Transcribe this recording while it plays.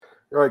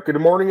All right,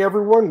 good morning,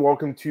 everyone.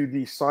 Welcome to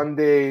the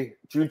Sunday,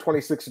 June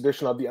 26th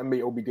edition of the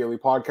MMAOB Daily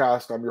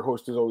Podcast. I'm your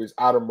host, as always,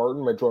 Adam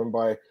Martin. I'm joined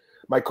by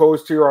my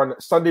co-host here on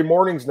Sunday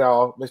mornings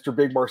now, Mr.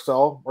 Big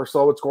Marcel.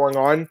 Marcel, what's going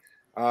on?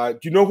 Do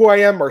you know who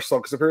I am, Marcel?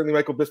 Because apparently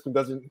Michael Bisping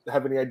doesn't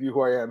have any idea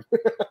who I am.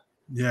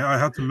 Yeah, I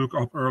had to look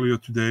up earlier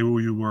today who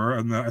you were,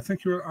 and I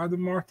think you're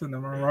Adam Martin.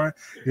 Am I right?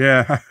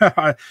 Yeah,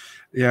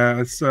 yeah.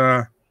 It's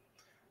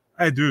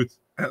hey, dude.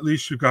 At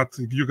least you got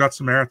some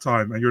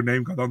airtime, and your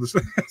name got on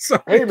the.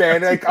 So Hey,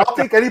 man, I'll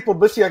take any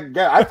publicity I can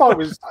get. I thought it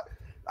was,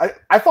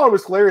 I thought it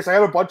was hilarious. I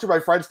had a bunch of my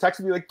friends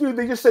texting me like, "Dude,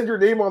 they just said your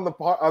name on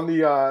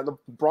the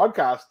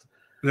broadcast."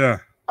 Yeah,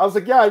 I was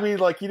like, "Yeah, I mean,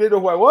 like, you didn't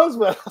know who I was,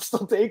 but I'll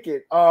still take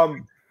it."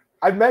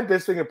 I've met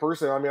this thing in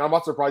person. I mean, I'm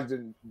not surprised you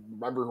didn't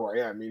remember who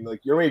I am. I mean,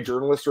 like, you're a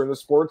journalist in the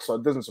sport, so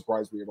it doesn't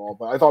surprise me at all.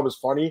 But I thought it was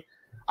funny.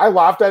 I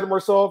laughed at it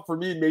myself. For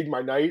me, it made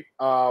my night.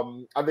 I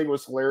think it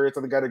was hilarious.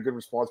 I think I had a good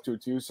response to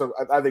it, too. So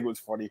I think it was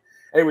funny.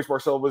 Anyways,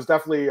 Marcel, it was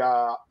definitely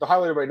the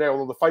highlight of my night,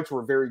 although the fights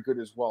were very good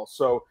as well.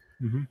 So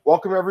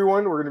welcome,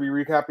 everyone. We're going to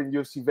be recapping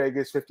UFC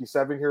Vegas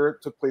 57 here.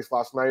 It took place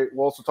last night.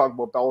 We'll also talk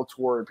about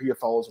Bellator and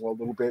PFL as well a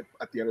little bit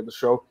at the end of the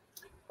show.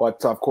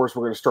 But, of course,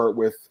 we're going to start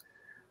with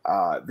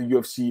the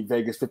UFC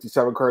Vegas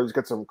 57 card. Let's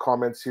get some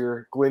comments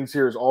here. Glenn's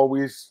here as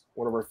always,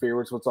 one of our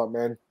favorites. What's up,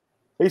 man?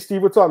 Hey,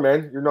 Steve, what's up,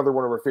 man? You're another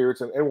one of our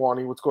favorites. And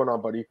Wani, what's going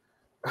on, buddy?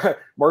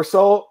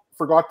 Marcel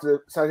forgot to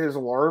set his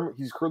alarm.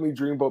 He's currently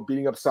dreaming about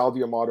beating up Sal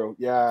D'Amato.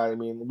 Yeah, I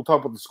mean, we'll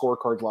talk about the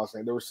scorecards last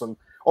night. There was some,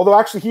 although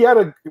actually he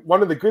had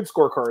one of the good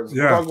scorecards.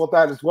 Yeah. We'll talk about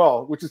that as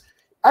well, which is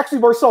actually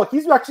Marcel.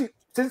 He's actually,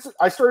 since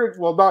I started,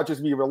 well, not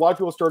just me, but a lot of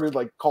people started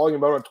like calling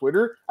him out on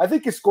Twitter. I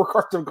think his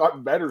scorecards have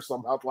gotten better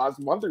somehow the last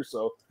month or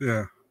so.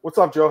 Yeah. What's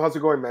up, Joe? How's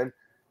it going, man?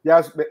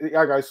 Yeah,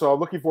 guys. So I'm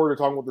looking forward to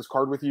talking about this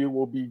card with you.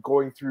 We'll be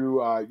going through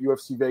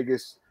UFC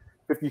Vegas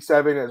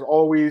 57 as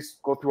always.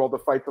 Go through all the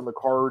fights on the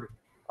card.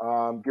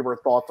 Give our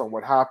thoughts on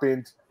what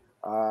happened.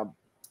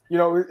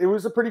 It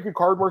was a pretty good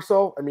card,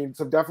 Marcel. I mean,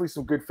 definitely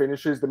some good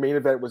finishes. The main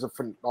event was a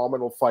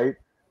phenomenal fight,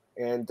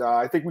 and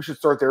I think we should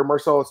start there,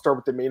 Marcel. Let's start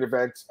with the main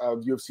event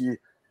of UFC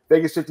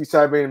Vegas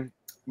 57.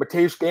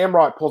 Mateusz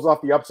Gamrot pulls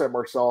off the upset.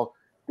 Marcel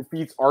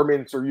defeats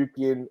Arman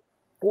Tsarukyan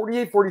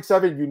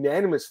 48-47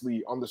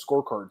 unanimously on the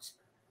scorecards.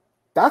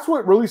 That's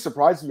what really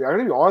surprised me. I'm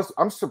going to be honest.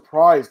 I'm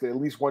surprised that at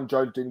least one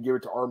judge didn't give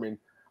it to Arman.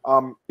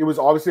 It was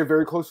obviously a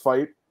very close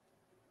fight.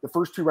 The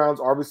first 2 rounds,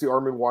 obviously,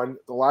 Arman won.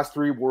 The last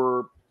 3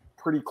 were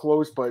pretty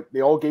close, but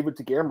they all gave it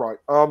to Gamrot.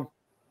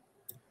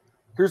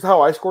 Here's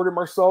how I scored it,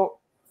 Marcel.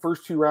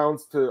 First 2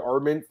 rounds to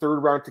Arman,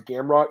 3rd round to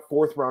Gamrot,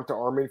 4th round to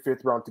Arman,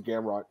 5th round to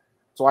Gamrot.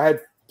 So I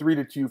had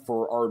 3-2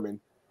 for Arman.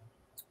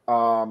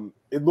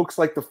 It looks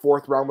like the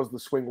 4th round was the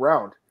swing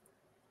round.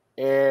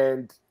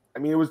 And, I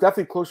mean, it was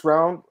definitely a close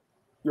round.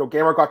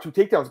 Gamrot got 2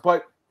 takedowns.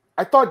 But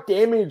I thought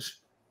damage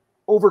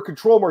over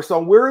control,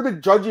 Marcel. Where are the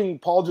judging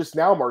apologists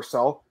now,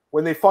 Marcel,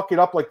 when they fuck it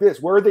up like this?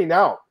 Where are they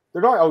now?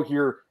 They're not out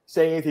here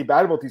saying anything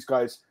bad about these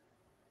guys.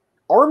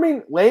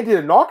 Arman landed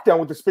a knockdown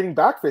with the spinning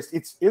back fist.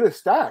 It's in the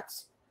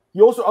stats. He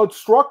also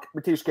outstruck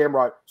Mateusz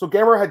Gamrot. So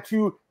Gamrot had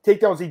 2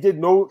 takedowns. He did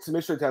no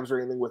submission attempts or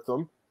anything with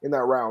them in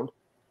that round.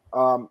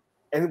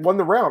 And won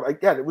the round.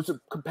 Again, it was a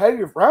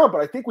competitive round,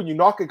 but I think when you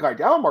knock a guy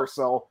down,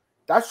 Marcel,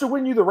 that should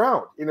win you the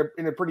round in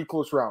a pretty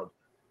close round.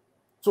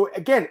 So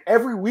again,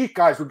 every week,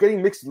 guys, we're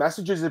getting mixed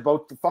messages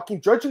about the fucking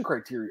judging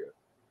criteria.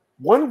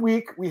 One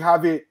week we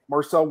have it,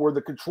 Marcel, where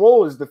the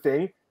control is the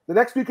thing. The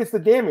next week it's the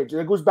damage,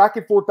 and it goes back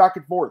and forth, back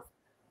and forth.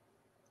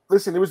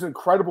 Listen, it was an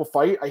incredible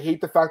fight. I hate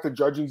the fact that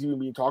judging is even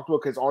being talked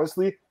about because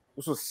honestly,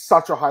 this was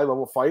such a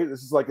high-level fight.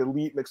 This is like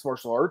elite mixed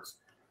martial arts.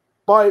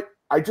 But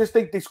I just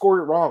think they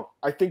scored it wrong.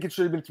 I think it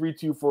should have been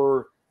 3-2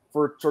 for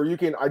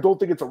Tsarukyan. I don't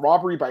think it's a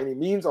robbery by any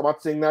means. I'm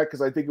not saying that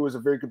because I think it was a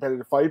very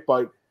competitive fight,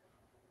 but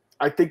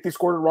I think they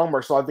scored it wrong,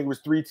 Marcel. I think it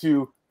was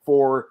 3-2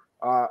 for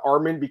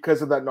Arman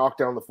because of that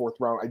knockdown in the 4th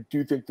round. I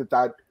do think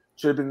that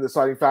should have been the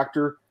deciding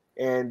factor,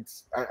 and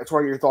I just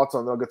want to get your thoughts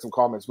on it. I'll get some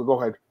comments, but go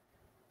ahead.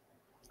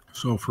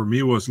 So for me,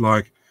 it was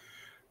like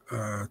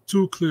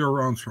 2 clear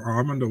rounds for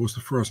Arman. That was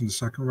the first and the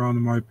second round,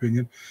 in my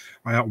opinion.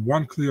 I had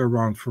 1 clear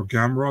round for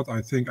Gamrot.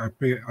 I think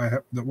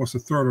that was the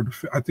third or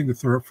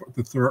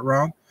the third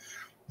round.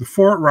 The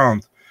 4th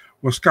round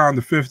was kind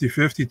of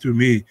 50-50 to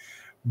me,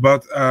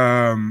 but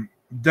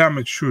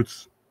damage should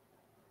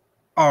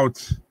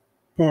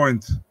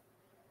outpoint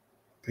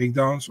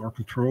takedowns or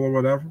control or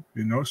whatever,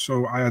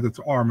 so I added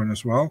to Arman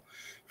as well.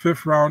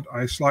 5th round,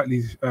 I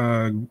slightly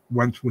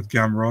went with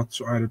Gamrot,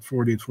 so I added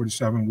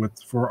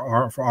 48-47 for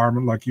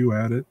Arman, like you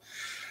had it.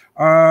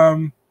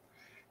 I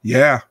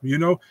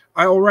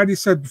already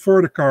said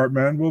before the card,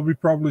 man, will be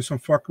probably some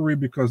fuckery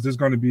because this is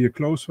going to be a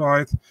close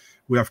fight.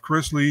 We have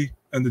Chris Lee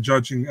and the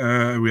judging,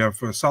 we have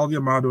Sal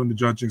D'Amato in the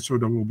judging, so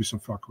there will be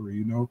some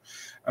fuckery,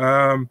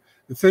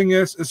 The thing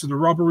is it a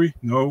robbery?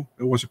 No,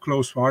 it was a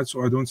close fight,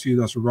 so I don't see it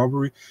as a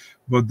robbery.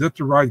 But did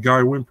the right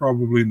guy win?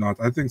 Probably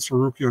not. I think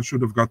Tsarukyan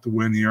should have got the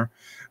win here.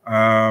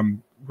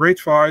 Great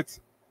fight,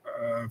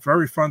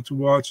 very fun to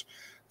watch.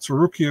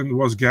 Tsarukyan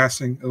was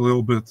gassing a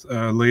little bit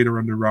later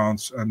in the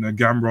rounds, and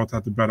Gamrot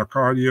had the better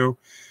cardio.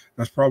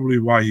 That's probably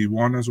why he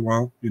won as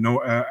well,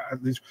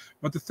 at least.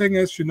 But the thing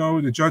is,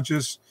 the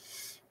judges,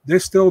 they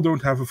still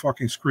don't have a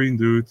fucking screen,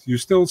 dude. You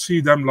still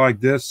see them like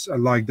this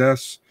and like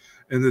this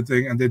and the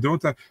thing, and they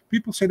don't have.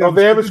 People say they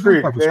have a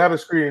screen. They have a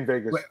screen in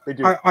Vegas. They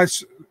do.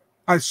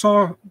 I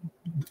saw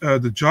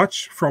the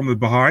judge from the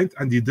behind,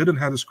 and he didn't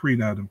have a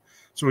screen at him.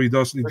 So he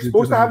does. They're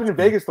supposed to have it in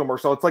Vegas, though,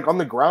 Marcel. It's like on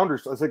the ground, or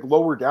it's like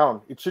lower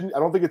down. It shouldn't. I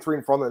don't think it's right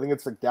in front. I think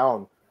it's like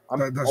down.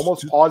 I'm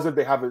almost positive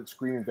they have a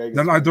screen in Vegas.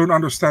 Then I don't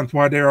understand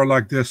why they are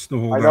like this the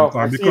whole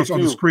time. Because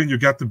on the screen you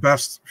get the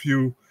best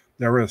view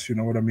there is. You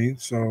know what I mean?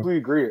 So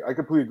I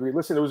completely agree.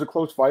 Listen, it was a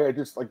close fight. I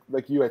just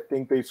like you. I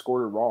think they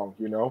scored it wrong.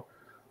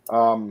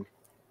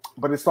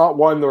 But it's not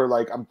one where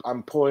like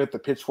I'm pulling at the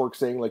pitchfork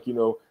saying like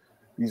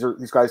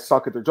these guys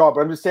suck at their job.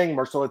 But I'm just saying,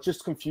 Marcel, it's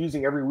just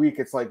confusing every week.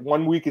 It's like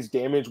 1 week is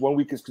damage, 1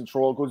 week is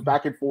control. It goes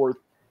back and forth,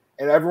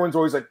 and everyone's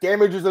always like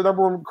damage is the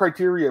number one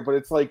criteria. But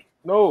it's like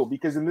no,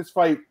 because in this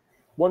fight,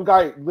 one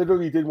guy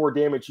literally did more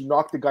damage. He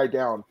knocked the guy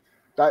down.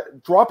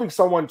 That dropping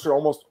someone should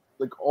almost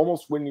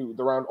win you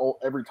the round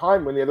every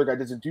time when the other guy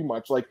doesn't do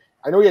much. Like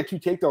I know he had 2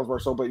 takedowns,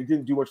 Marcel, but he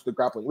didn't do much of the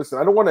grappling. Listen,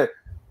 I don't want to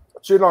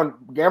shit on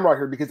Gamrot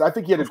here because I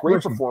think he had a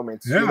great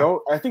performance. Yeah.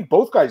 I think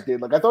both guys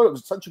did. Like I thought it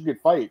was such a good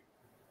fight,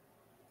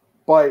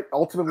 but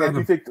ultimately I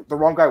do think the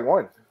wrong guy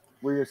won.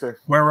 What are you gonna say?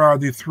 Where are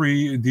these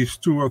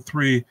 2 or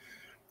 3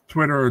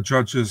 Twitter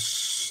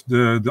judges,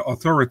 the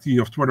authority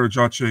of Twitter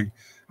judging?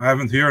 I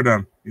haven't heard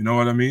them. You know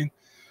what I mean?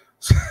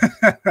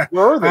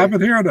 Where are they? I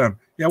haven't heard them.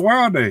 Yeah, where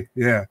are they?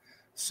 Yeah.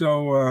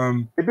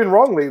 So they've been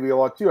wrong lately a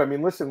lot too. I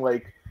mean, listen,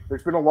 like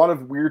there's been a lot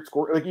of weird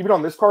score, like even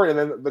on this card and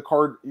then the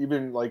card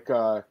even like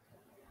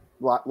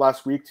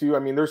last week too. I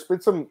mean, there's been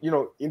some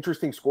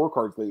interesting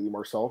scorecards lately,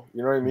 Marcel.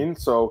 You know what I mean?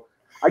 So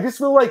I just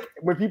feel like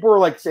when people are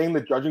like saying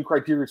the judging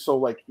criteria is so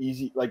like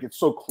easy, like it's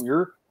so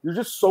clear, you're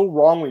just so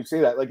wrong when you say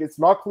that. Like it's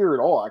not clear at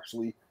all.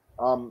 Actually,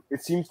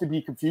 it seems to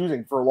be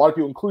confusing for a lot of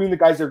people, including the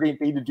guys that are getting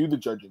paid to do the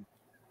judging.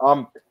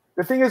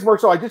 The thing is,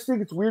 Marcel, I just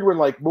think it's weird when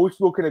like most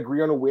people can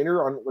agree on a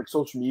winner on like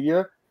social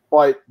media,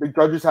 but the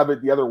judges have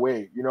it the other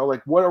way.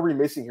 Like what are we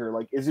missing here?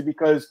 Like, is it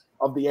because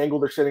of the angle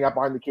they're setting up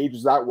behind the cage?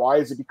 Is that why?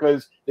 Is it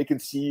because they can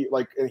see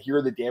like and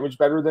hear the damage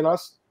better than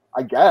us?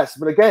 I guess.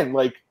 But again,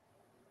 like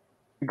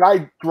the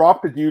guy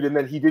dropped the dude and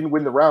then he didn't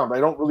win the round. I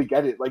don't really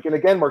get it. Like, and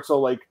again, Marcel,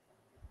 like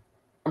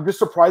I'm just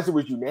surprised it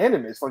was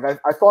unanimous. Like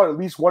I thought at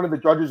least one of the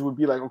judges would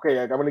be like, okay,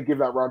 I'm going to give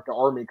that round to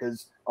Armin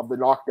because of the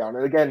knockdown.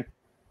 And again,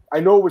 I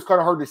know it was kind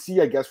of hard to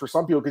see, I guess, for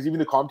some people because even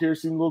the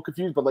commentators seemed a little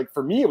confused. But like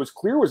for me, it was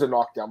clear it was a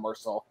knockdown,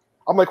 Marcel.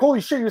 I'm like, holy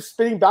shit, you're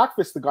spinning back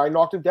fist. The guy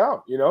knocked him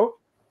down,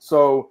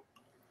 So,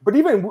 but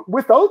even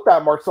without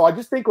that, Marcel, I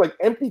just think like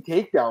empty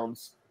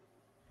takedowns.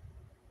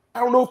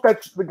 I don't know if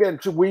that again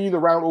should win you the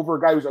round over a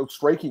guy who's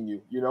outstriking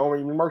you. You know what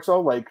I mean,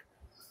 Marcel? Like,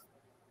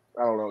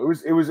 I don't know.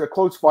 It was a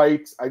close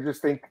fight. I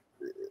just think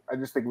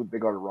they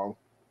got it wrong.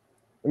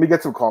 Let me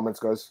get some comments,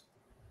 guys.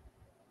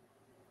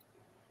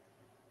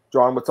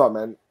 John, what's up,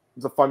 man?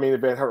 It's a fun main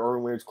event. How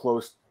Armin wins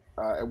close.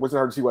 It wasn't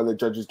hard to see why the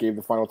judges gave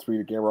the final 3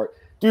 to Gamrot.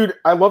 Dude,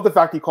 I love the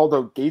fact he called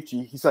out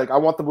Gaethje. He's like, I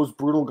want the most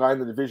brutal guy in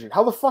the division.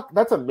 How the fuck?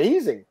 That's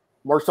amazing,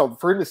 Marcel.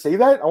 For him to say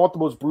that, I want the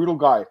most brutal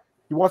guy.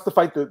 He wants to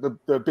fight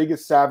the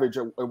biggest savage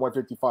at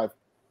 155.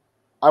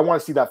 I want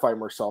to see that fight,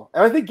 Marcel.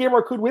 And I think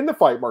Gamrot could win the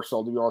fight,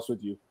 Marcel, to be honest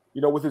with you.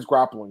 With his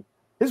grappling.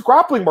 His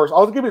grappling, Marcel,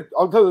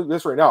 I'll tell you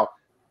this right now.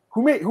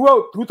 Who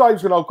thought he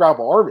was going to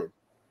out-grapple Armin?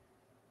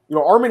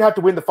 Armin had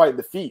to win the fight in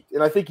the feet,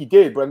 and I think he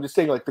did, but I'm just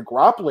saying, like, the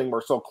grappling,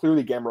 Marcel,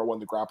 clearly Gamrot won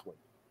the grappling.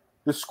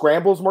 The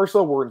scrambles,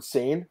 Marcel, were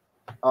insane.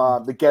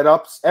 The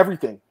get-ups,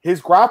 everything.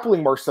 His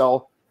grappling,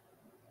 Marcel,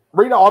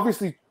 right now,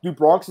 obviously, Duke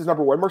Bronx is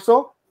number 1,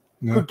 Marcel.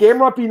 Yeah. Could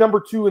Gamrot be number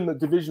 2 in the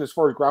division as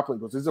far as grappling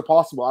goes? Is it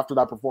possible after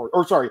that performance?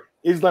 Or, sorry,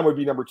 Islam would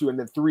be number 2, and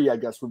then 3, I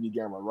guess, would be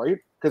Gamrot, right?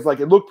 Because, like,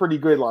 it looked pretty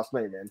good last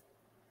night, man.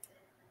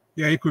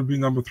 Yeah, he could be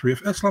number 3.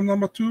 If Islam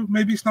number 2,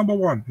 maybe he's number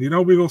 1. We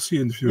will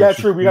see in the future. Yeah,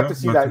 true. We have to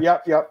see that.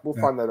 Yeah. We'll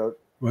find that out.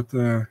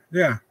 But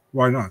yeah,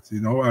 why not?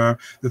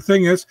 The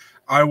thing is,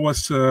 I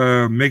was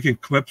making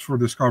clips for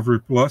Discovery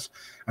Plus,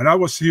 and I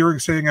was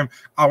saying him,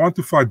 I want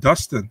to fight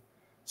Dustin.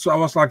 So I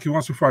was like, he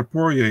wants to fight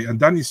Poirier, and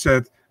then he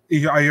said,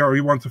 I hear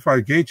he wants to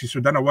fight Gaethje. So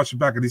then I watched it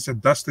back, and he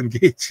said Dustin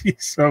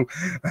Gaethje. So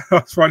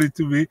that was funny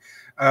to me.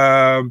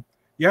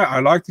 Yeah, I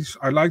like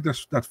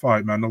that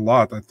fight, man, a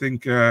lot. I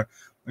think.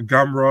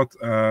 Gamrot,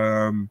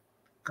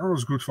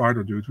 Gamrot's a good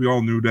fighter, dude. We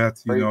all knew that,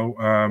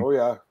 oh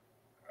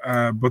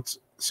yeah. But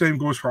same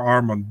goes for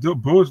Arman.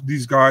 Both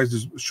these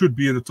guys should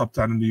be in the top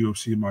 10 in the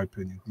UFC, in my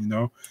opinion.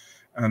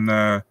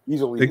 And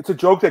easily, it's a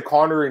joke that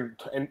Conor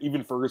and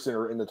even Ferguson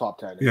are in the top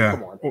 10. Yeah,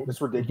 come on,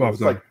 it's ridiculous.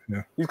 Like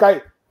yeah. These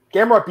guys,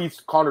 Gamrot beats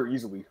Conor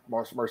easily,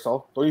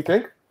 Marcel. Don't you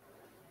think?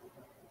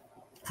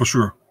 For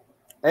sure.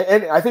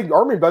 And I think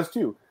Armin does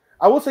too.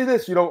 I will say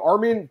this,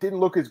 Armin didn't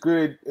look as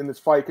good in this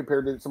fight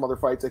compared to some other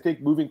fights. I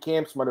think moving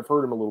camps might have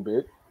hurt him a little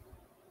bit.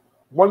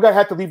 One guy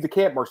had to leave the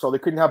camp, Marcel. They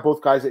couldn't have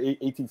both guys at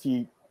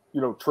ATT,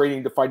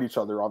 training to fight each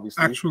other,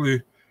 obviously.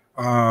 Actually,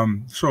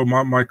 So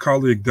my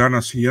colleague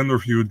Dennis, he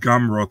interviewed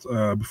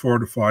Gamrot before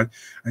the fight,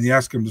 and he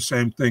asked him the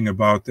same thing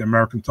about the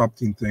American Top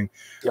Team thing.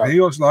 Yeah. And he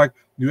was like,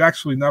 "You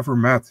actually never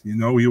met, you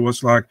know?" He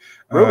was like,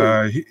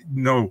 Really?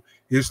 "No."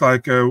 He's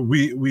like,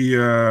 "We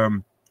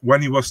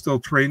when he was still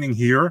training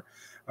here,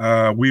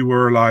 we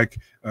were like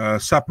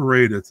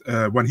separated.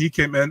 When he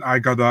came in, I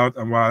got out,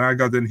 and when I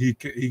got in,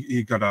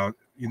 he got out.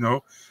 You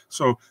know."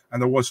 So, and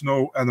there was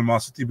no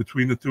animosity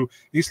between the two.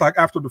 He's like,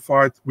 after the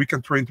fight, we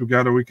can train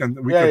together, we can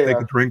take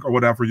a drink or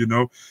whatever, you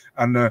know.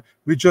 And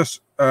we just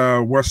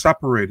were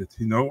separated,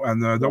 you know,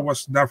 and there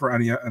was never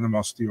any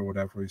animosity or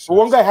whatever. Well,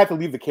 one guy had to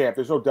leave the camp.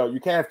 There's no doubt. You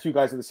can't have two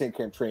guys in the same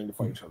camp training to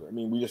fight each other. I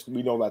mean, we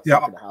know that's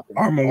not going to happen.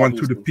 Armin went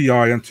to the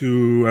PI and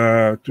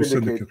to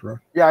Syndicate, right?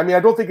 Yeah, I mean,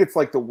 I don't think it's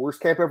like the worst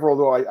camp ever,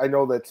 although I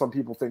know that some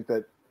people think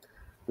that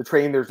the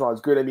training there's not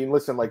as good. I mean,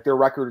 listen, like their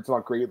record, it's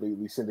not great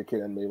lately.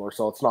 Syndicate and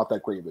Marcel, it's not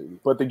that great lately,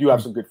 but they do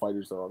have some good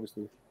fighters there,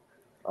 obviously.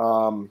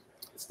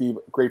 Steve,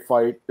 great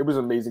fight. It was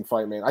an amazing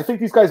fight, man. I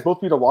think these guys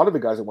both beat a lot of the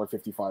guys at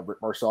 155.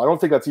 Marcel, I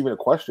don't think that's even a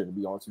question, to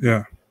be honest with you.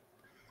 Yeah.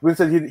 Glenn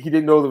said he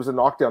didn't know there was a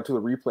knockdown to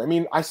the replay. I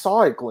mean, I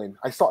saw it, Glenn.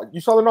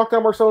 You saw the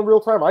knockdown, Marcel, in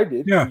real time. I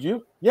did. Yeah. Did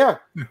you? Yeah.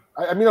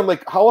 I mean, I'm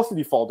like, how else did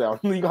he fall down?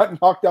 He got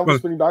knocked down with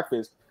spinning back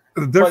face.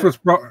 The difference,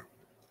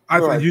 I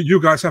think you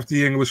guys have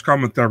the English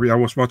commentary. I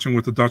was watching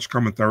with the Dutch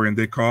commentary, and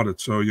they caught it.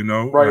 So, you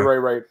know.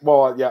 Right.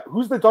 Well, yeah.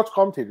 Who's the Dutch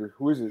commentator?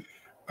 Who is it?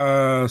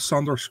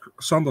 Sander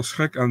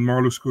Schrik and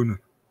Marloes Koenen.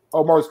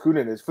 Oh, Marloes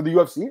Koenen is for the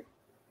UFC?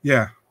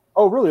 Yeah.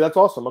 Oh, really? That's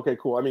awesome. Okay,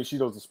 cool. I mean, she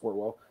knows the sport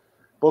well.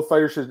 Both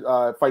fighters should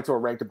fight so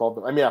ranked above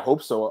them. I mean, I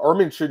hope so.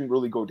 Armin shouldn't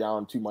really go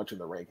down too much in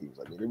the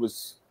rankings. I mean, it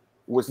was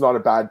not a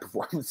bad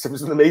performance. It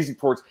was an amazing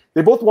performance.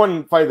 They both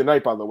won Fight of the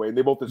Night, by the way. And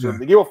they both deserved.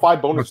 They gave out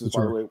 5 bonuses,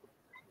 by the way.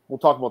 We'll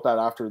talk about that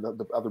after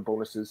the other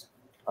bonuses.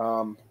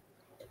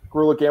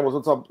 Gorilla Gambles,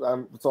 what's up?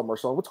 What's up,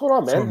 Marcel? What's going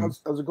on, man?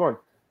 How's it going?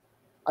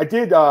 I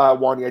did,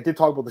 Wani. I did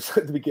talk about this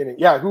at the beginning.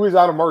 Yeah, who is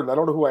Adam Martin? I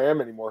don't know who I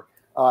am anymore.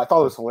 I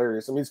thought it was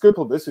hilarious. I mean, it's good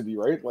publicity,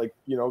 right? Like,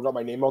 you know, got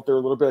my name out there a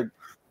little bit.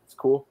 It's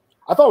cool.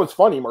 I thought it was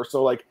funny,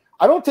 Marcel. Like,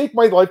 I don't take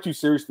my life too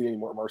seriously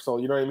anymore, Marcel.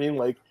 You know what I mean?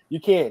 Like, you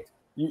can't.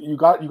 You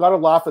got to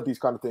laugh at these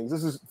kind of things.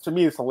 This is, to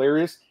me, it's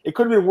hilarious. It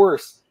could have been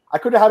worse. I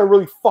could have had a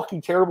really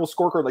fucking terrible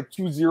scorecard, like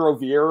 2-0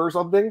 Vieira or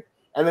something,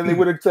 and then they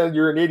would have said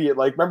you're an idiot.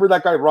 Like, remember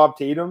that guy Rob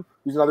Tatum?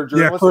 He's another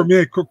journalist.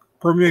 Yeah,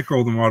 Cormier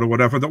called him out or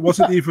whatever. That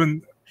wasn't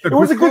even. It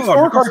was a good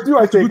scorecard too,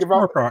 I think.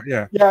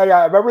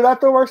 Yeah. Remember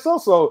that though, Marcel?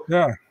 So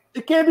yeah,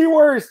 it can't be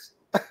worse.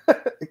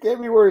 It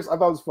can't be worse. I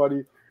thought it was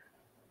funny.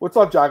 What's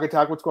up, Jack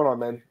Attack? What's going on,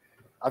 man?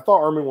 I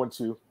thought Armin won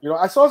too. You know,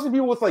 I saw some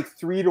people with like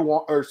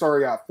 4-1,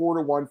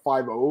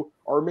 5-0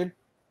 Armin.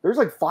 There's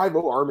like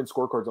 5-0 Armin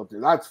scorecards up there.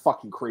 That's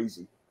fucking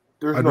crazy.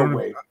 There's no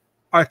way.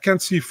 I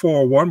can't see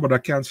 4-1, but I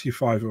can't see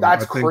 5-0.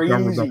 That's crazy.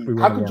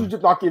 How could you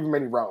just not give him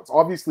any rounds?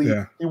 Obviously,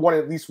 he won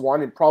at least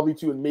 1 and probably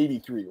 2 and maybe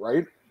 3,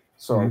 right?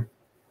 So,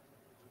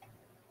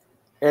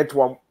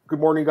 Antoine, good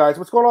morning, guys.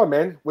 What's going on,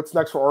 man? What's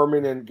next for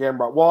Armin and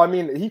Gamrot? Well, I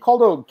mean, he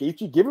called out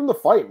Gaethje. Give him the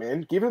fight,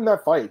 man. Give him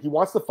that fight. He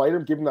wants to fight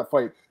him. Give him that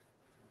fight.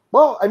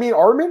 Well, I mean,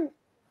 Armin,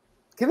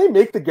 can they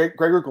make the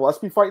Gregor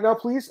Gillespie fight now,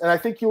 please? And I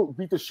think he'll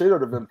beat the shit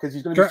out of him because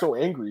he's going to be so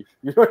angry.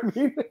 You know what I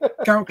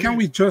mean? Can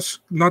we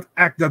just not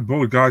act that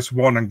both guys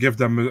won and give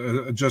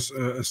them just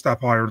a step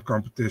higher in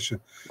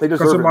competition? They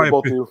deserve it. They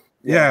both do.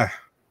 Yeah.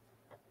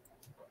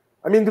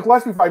 I mean, the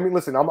Gillespie fight, I mean,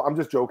 listen, I'm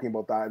just joking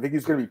about that. I think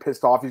he's going to be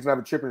pissed off. He's going to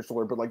have a chip in his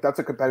shoulder, but, like, that's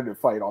a competitive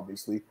fight,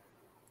 obviously.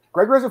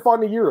 Gregor hasn't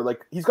fought in a year.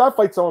 Like, he's got to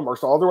fight someone,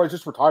 Marcel. Otherwise,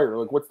 just retire.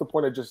 Like, what's the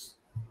point of just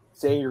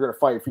saying you're going to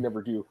fight if you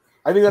never do?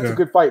 I think that's a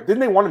good fight. Didn't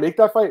they want to make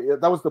that fight?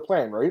 That was the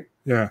plan, right?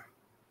 Yeah.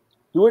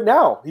 Do it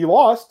now. He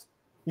lost.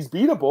 He's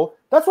beatable.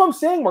 That's what I'm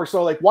saying,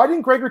 Marcel. Like, why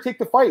didn't Gregor take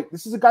the fight?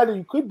 This is a guy that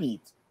you could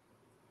beat.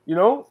 You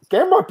know?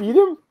 Gamrot beat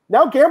him.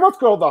 Now Gamrot's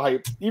got all the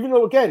hype. Even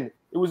though, again,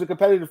 it was a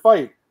competitive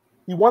fight.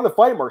 He won the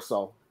fight,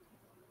 Marcel.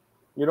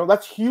 You know,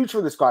 that's huge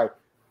for this guy.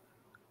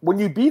 When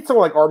you beat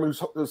someone like Armin,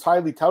 who's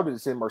highly touted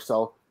as him,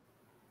 Marcel,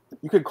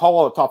 you could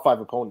call out a top 5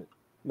 opponent.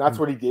 And that's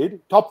what he did.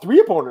 Top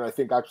 3 opponent, I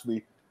think,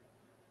 actually.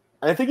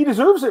 And I think he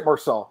deserves it,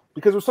 Marcel,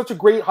 because it was such a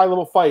great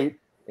high-level fight,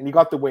 and he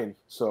got the win.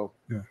 So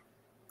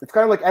it's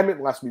kind of like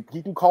Emmett last week.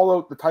 He can call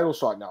out the title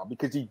shot now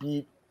because he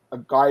beat a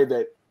guy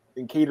that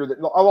in Cater that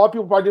a lot of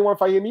people probably didn't want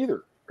to fight him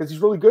either because he's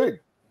really good.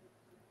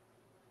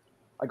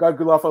 I got a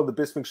good laugh out of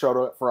the Bisping shout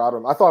out for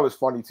Adam. I thought it was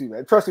funny too,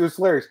 man. Trust me, it was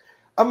hilarious.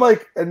 I'm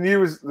like, and Nita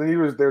was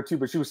there too,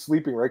 but she was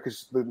sleeping, right?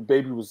 Because the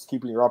baby was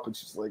keeping her up, and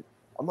she's like,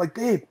 I'm like,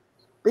 babe,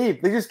 they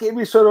just gave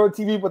me a shout out on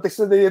TV, but they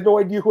said they had no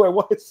idea who I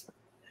was.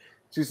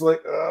 She's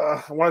like,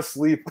 I want to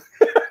sleep.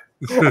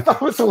 I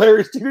thought it was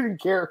hilarious. She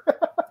didn't care.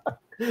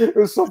 It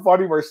was so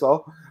funny,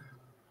 Marcel.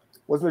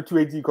 Wasn't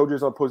there 2 AD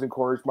coaches on opposing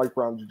corners? Mike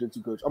Brown,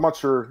 jiu-jitsu coach. I'm not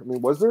sure. I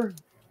mean, was there?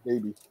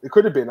 Maybe. It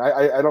could have been.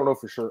 I don't know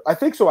for sure. I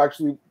think so,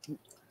 actually.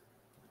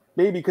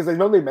 Maybe, because I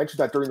know they mentioned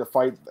that during the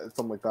fight,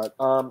 something like that.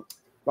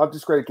 Not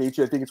discredit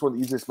Gaethje. I think it's one of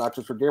the easiest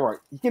matchups for Gamrot.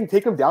 He can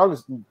take him down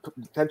and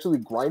potentially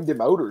grind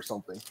him out or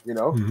something, you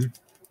know?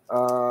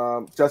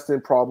 Justin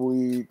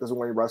probably doesn't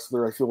want any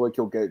wrestler. I feel like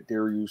he'll get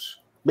Darius.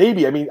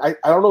 Maybe. I mean, I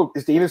don't know.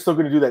 Is Dana still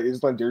going to do that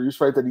Islam Darius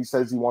fight that he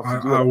says he wants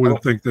to do? I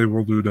wouldn't think they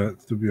will do that,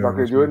 to be honest. Not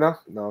going to do it now?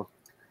 No.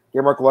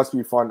 Gamrot Gillespie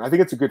be fun. I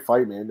think it's a good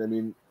fight, man. I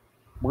mean,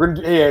 we're going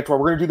to do, hey, Antoine,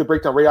 we're going to do the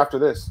breakdown right after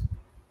this.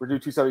 We're going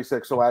to do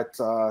 276, so at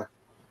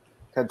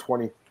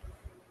 10:20.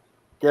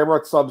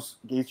 Gamrot subs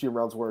Gaethje in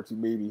rounds 1 or 2,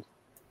 maybe.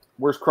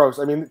 Where's Krause?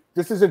 I mean,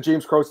 this isn't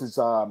James Krause's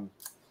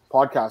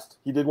podcast.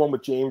 He did one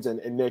with James and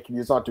Nick, and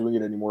he's not doing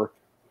it anymore.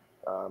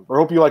 I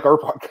hope you like our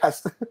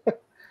podcast.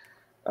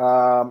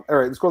 All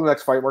right, let's go to the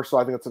next fight, Marcel.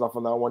 I think that's enough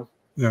on that one.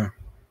 Yeah.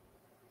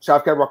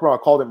 Shavkat Rakhmonov, I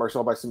called it,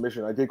 Marcel, by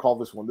submission. I did call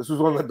this one. This was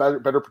one of the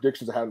better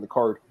predictions I had in the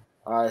card.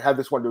 I had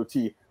this one to a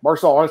T.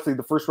 Marcel, honestly,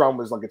 the first round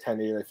was like a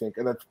 10-8, I think.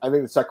 And then I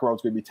think the second round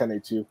was going to be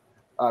 10-8 too.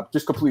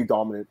 Just completely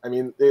dominant. I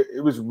mean,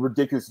 it was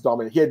ridiculous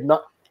dominant. He had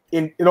not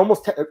in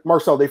almost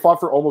Marcel, they fought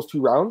for almost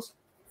 2 rounds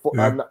for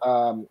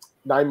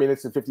 9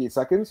 minutes and 58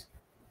 seconds.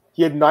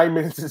 He had 9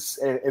 minutes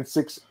and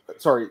 6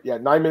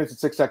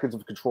 seconds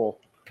of control.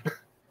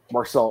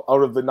 Marcel,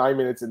 out of the 9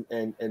 minutes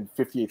and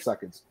 58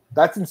 seconds.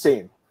 That's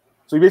insane.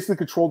 So he basically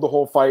controlled the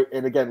whole fight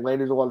and, again,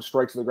 landed a lot of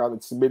strikes on the ground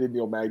and submitted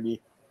Neil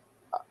Magny.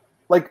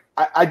 Like,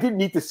 I didn't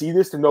need to see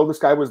this to know this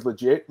guy was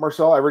legit,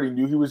 Marcel. I already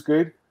knew he was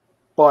good.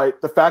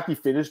 But the fact he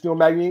finished Neil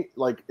Magny,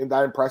 like, in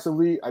that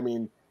impressively, I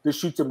mean, this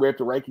shoots him way up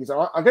the rankings.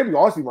 I'm going to be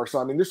honest with you,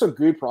 Marcel. I mean, there's some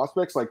good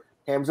prospects. Like,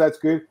 Hamzat's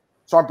good.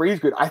 Sean Brady's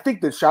good. I think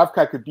that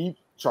Shavkat could beat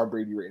Sean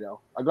Brady right now.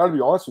 I got to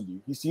be honest with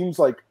you. He seems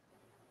like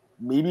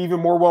maybe even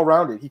more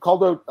well-rounded. He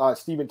called out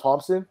Stephen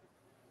Thompson.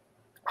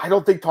 I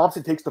don't think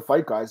Thompson takes the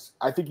fight, guys.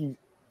 I think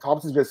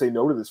Thompson's going to say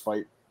no to this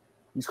fight.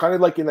 He's kind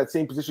of like in that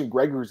same position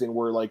Gregor's in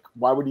where, like,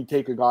 why would he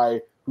take a guy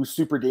who's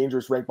super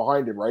dangerous ranked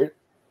behind him, right?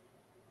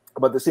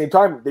 But at the same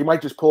time, they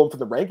might just pull him from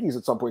the rankings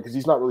at some point because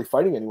he's not really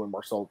fighting anyone,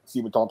 Marcel,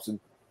 Stephen Thompson.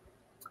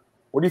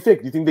 What do you think?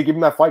 Do you think they give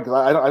him that fight?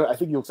 Because I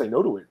think he'll say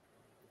no to it.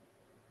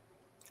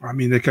 I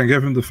mean, they can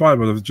give him the fight,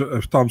 but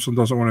if Thompson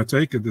doesn't want to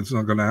take it, it's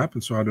not going to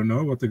happen. So I don't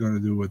know what they're going to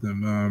do with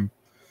him.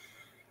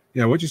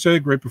 Yeah, what you say,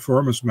 great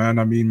performance, man.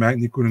 I mean,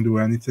 Magny couldn't do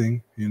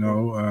anything, you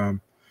know.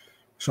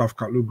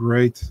 Shavkat looked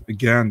great.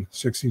 Again,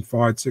 16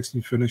 fights,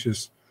 16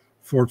 finishes,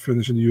 4th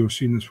finish in the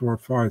UFC in his 4th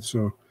fight.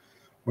 So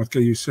what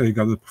can you say?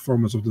 Got the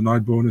performance of the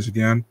night bonus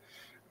again.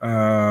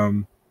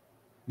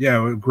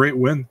 Yeah, a great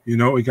win, you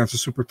know, against a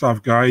super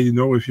tough guy. You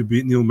know, if you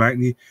beat Neil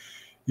Magny,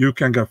 you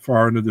can get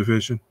far in the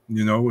division.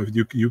 You know, if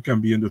you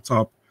can be in the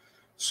top.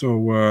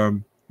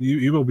 So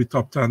you will be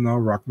top 10 now,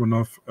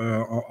 Rakhmonov,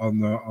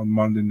 on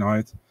Monday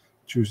night,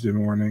 Tuesday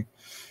morning.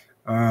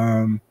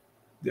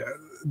 Yeah,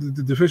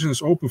 the division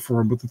is open for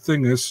him, but the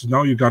thing is,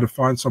 now you got to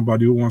find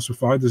somebody who wants to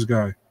fight this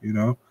guy, you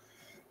know.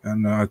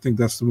 And I think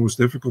that's the most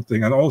difficult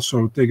thing. And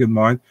also, take in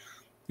mind,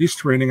 he's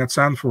training at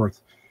Sanford.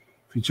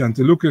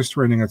 Vicente Luque is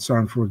training at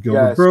Sanford.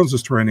 Gilbert Burns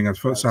is training at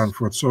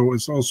Sanford. So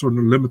it's also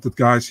limited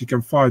guys he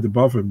can fight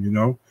above him, you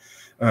know.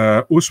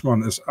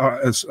 Usman is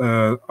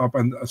up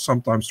and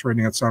sometimes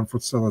training at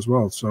Sanford still as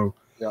well. So,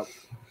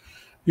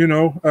 you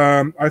know,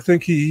 I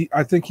think he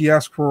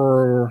asked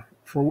for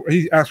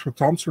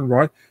Thompson,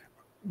 right?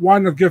 Why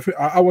not give him?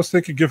 I was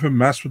thinking give him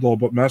Masvidal,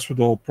 but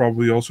Masvidal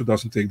probably also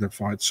doesn't take that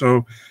fight.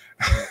 So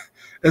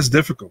it's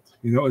difficult,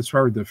 you know. It's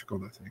very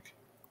difficult, I think.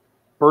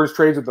 Burns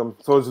trades with them.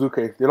 So is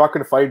Luque. They're not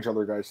going to fight each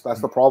other, guys.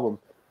 That's the problem.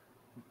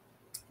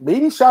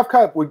 Maybe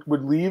Shavkat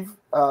would leave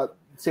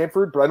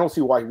Sanford, but I don't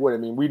see why he would. I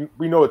mean,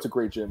 we know it's a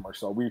great gym,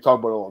 Marcel. We talk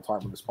about it all the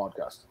time on this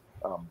podcast.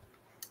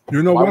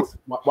 You know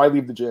why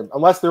leave the gym?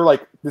 Unless they're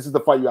like, this is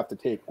the fight you have to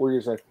take. What are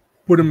you going to say?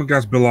 Put him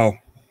against Bilal.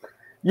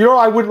 You know,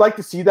 I would like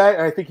to see that,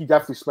 and I think he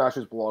definitely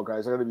smashes Bilal,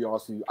 guys. I got to be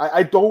honest with you.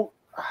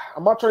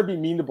 I'm not trying to be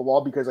mean to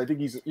Bilal because I think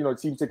he's, you know, it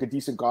seems like a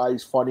decent guy.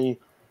 He's funny.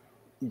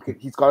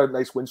 He's got a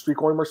nice win streak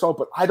going, Marcel,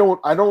 but I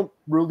don't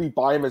really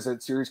buy him as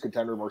a serious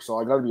contender, Marcel.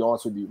 I got to be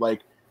honest with you.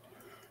 Like,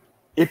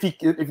 if he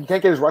can't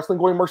get his wrestling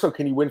going, Marcel,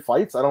 can he win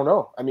fights? I don't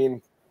know. I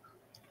mean,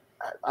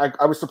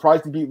 I was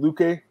surprised to beat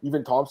Luque,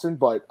 even Thompson,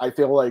 but I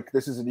feel like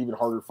this is an even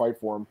harder fight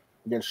for him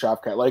against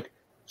Shavkat. Like,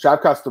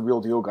 Shavkat's the real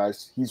deal,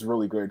 guys. He's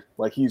really good.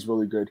 Like, he's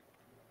really good.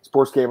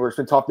 Sports gambler. It's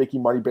been tough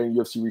making money betting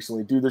UFC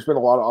recently. Dude, there's been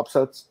a lot of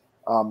upsets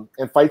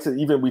and fights that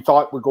even we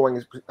thought were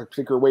going a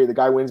particular way. The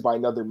guy wins by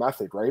another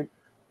method, right?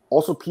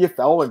 Also,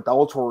 PFL and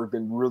Bellator have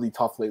been really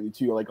tough lately,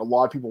 too. Like, a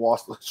lot of people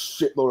lost a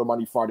shitload of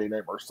money Friday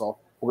night, Marcel.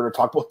 We're going to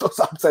talk about those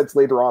upsets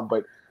later on,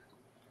 but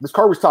this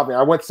card was tough, man.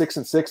 I went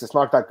 6-6. It's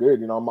not that good.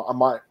 You know,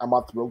 I'm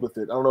not thrilled with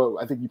it. I don't know.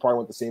 I think you probably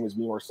went the same as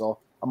me, Marcel.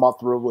 I'm not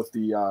thrilled with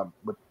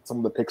with some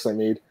of the picks I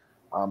made.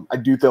 I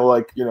do feel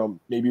like, you know,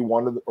 maybe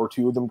one or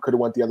two of them could have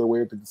went the other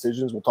way with the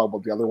decisions. We'll talk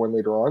about the other one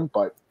later on,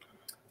 but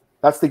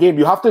that's the game.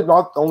 You have to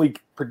not only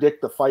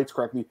predict the fights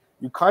correctly,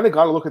 you kind of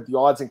got to look at the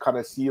odds and kind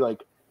of see,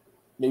 like,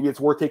 maybe it's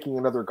worth taking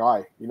another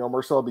guy, you know,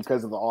 Marcel,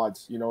 because of the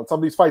odds. You know, in some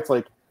of these fights,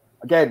 like,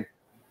 again,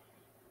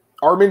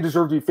 Armin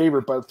deserved to be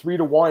favored, but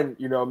 3-1,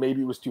 you know,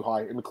 maybe it was too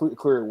high. And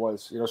clear it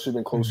was. You know, should have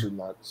been closer than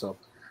that. So,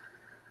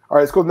 all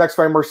right, let's go to the next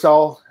fight,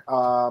 Marcel.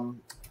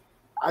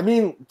 I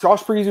mean,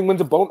 Josh Breezy wins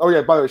a bonus. Oh,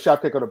 yeah, by the way,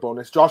 Shavkat got a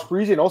bonus. Josh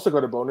Breezy also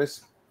got a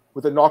bonus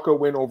with a knockout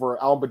win over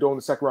Alan Badeau in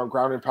the second round,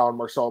 ground and pound,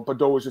 Marcel.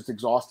 Badeau was just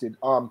exhausted.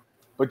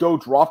 But Badeau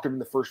dropped him in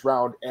the first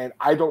round, and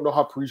I don't know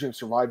how Parisian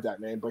survived that,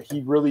 man, but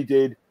he really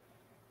did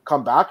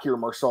come back here,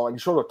 Marcel, and he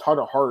showed a ton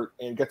of heart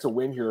and gets a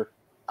win here.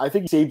 I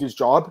think he saved his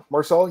job,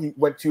 Marcel. He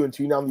went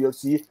 2-2 now in the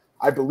UFC.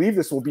 I believe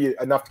this will be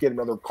enough to get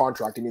another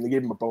contract. I mean, they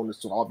gave him a bonus,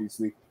 so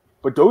obviously.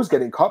 But Doe's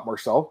getting cut,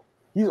 Marcel.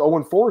 He's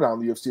 0-4 now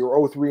in the UFC,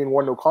 or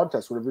 0-3-1 no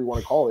contest, whatever you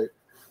want to call it,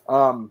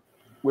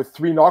 with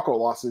 3 knockout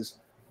losses.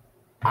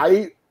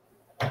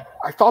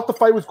 I thought the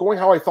fight was going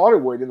how I thought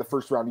it would in the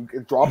first round. He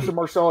drops him,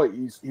 Marcel.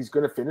 He's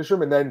going to finish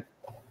him. And then,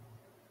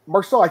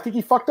 Marcel, I think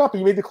he fucked up.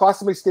 He made the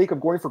classic mistake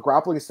of going for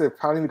grappling instead of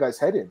pounding the guy's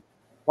head in.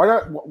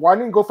 Why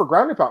didn't he go for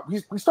ground and pound?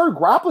 We started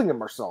grappling him,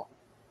 Marcel.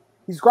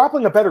 He's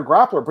grappling a better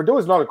grappler. Badeau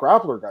is not a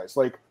grappler, guys.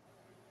 Like,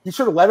 he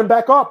should have let him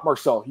back up,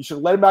 Marcel. He should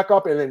have let him back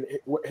up and then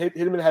hit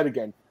him in the head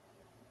again.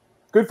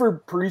 Good for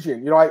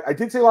Parisian. You know, I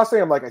did say last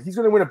night, I'm like, he's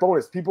going to win a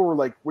bonus. People were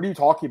like, what are you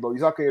talking about?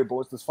 He's not going to get a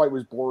bonus. This fight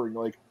was boring,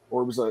 like,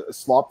 or it was a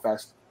slop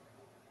fest.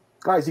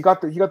 Guys, he got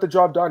the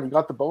job done. He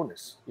got the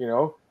bonus, you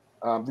know?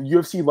 The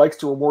UFC likes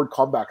to reward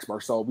comebacks,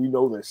 Marcel. We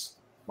know this,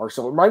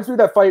 Marcel. It reminds me of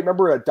that fight.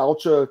 Remember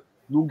Dalcha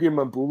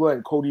Lungi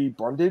and Cody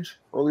Brundage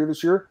earlier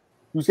this year?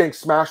 He was getting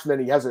smashed, and then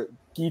he has a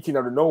guillotine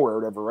out of nowhere or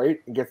whatever, right?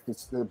 And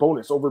gets the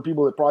bonus over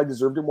people that probably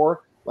deserved it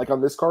more, like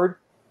on this card.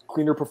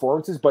 Cleaner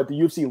performances. But the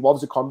UFC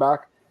loves a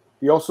comeback.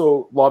 They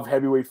also love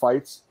heavyweight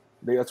fights.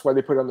 That's why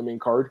they put it on the main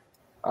card.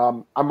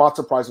 I'm not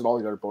surprised at all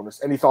he got a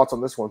bonus. Any thoughts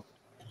on this one?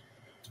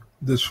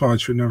 This fight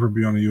should never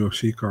be on a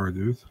UFC card,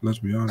 dude. Let's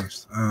be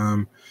honest.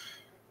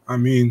 I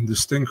mean, the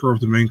stinker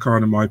of the main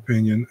card, in my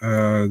opinion,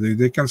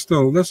 they can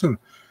still listen.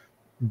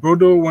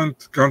 Badeau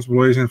went guns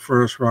blazing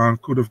first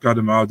round, could have got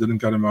him out, didn't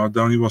get him out.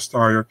 Then he was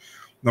tired.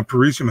 Now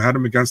Parisian had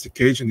him against the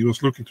cage, and he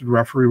was looking to the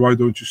referee, why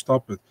don't you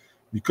stop it?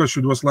 Because she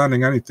was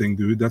landing anything,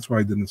 dude. That's why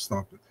he didn't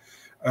stop it.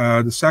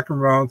 The second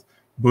round,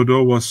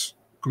 Badeau was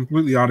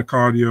completely out of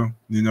cardio,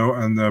 you know,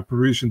 and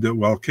Parisian did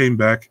well, came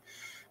back,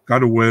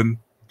 got a win.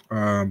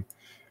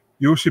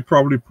 UFC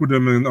probably put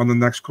him in on the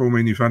next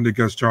co-main event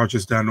against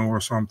Georges Dano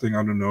or something,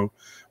 I don't know.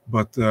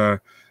 But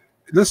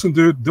listen,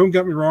 dude, don't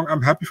get me wrong.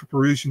 I'm happy for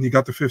Parisian. He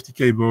got the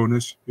 50K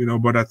bonus, you know,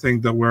 but I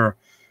think there were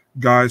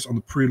guys on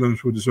the prelims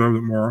who deserved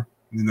it more,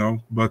 you know.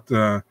 But,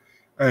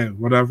 hey,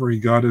 whatever, he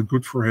got it.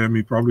 Good for him.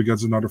 He probably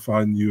gets another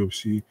fight in the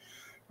UFC.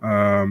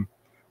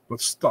 But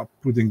stop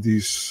putting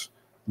these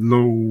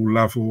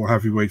low-level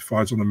heavyweight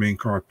fights on the main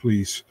card,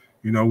 please.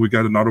 You know, we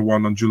get another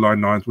one on July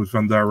 9th with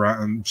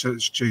Vandera and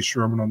Chase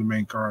Sherman on the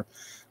main card.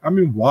 I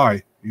mean,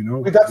 why? You know,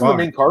 wait, that's why? on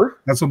the main card?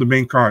 That's on the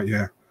main card,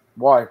 yeah.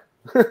 Why?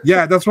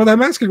 Yeah, that's what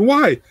I'm asking.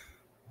 Why?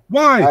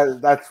 Why?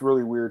 That's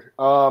really weird.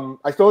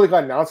 I thought they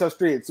got announced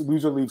yesterday. It's a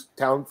loser leaves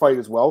town fight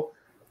as well,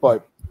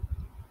 but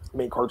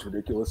main card's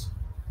ridiculous.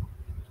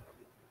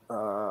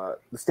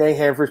 The staying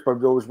hand first, but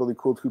Badeau was really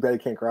cool. Too bad he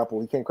can't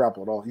grapple. He can't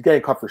grapple at all. He's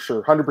getting cut for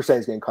sure. 100%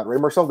 he's getting cut, right,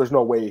 Marcel? There's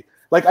no way.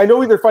 Like, I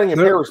know they're fighting in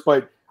Paris,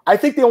 but I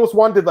think they almost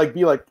wanted to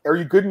be like, are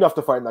you good enough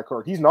to fight in that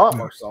card? He's not,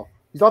 Marcel.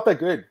 He's not that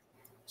good.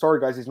 Sorry,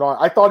 guys, he's not.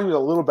 I thought he was a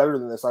little better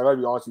than this. I gotta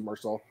be honest with you,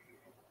 Marcel.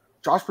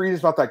 Josh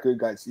Breeze's not that good,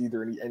 guys,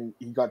 either, and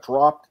he got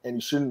dropped, and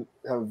he shouldn't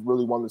have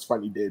really won this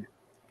fight. He did.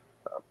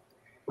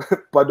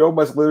 Badeau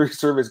must literally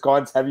serve as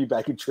Gon's heavy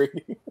back in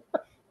training.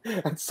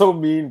 That's so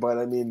mean, but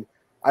I mean,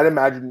 I'd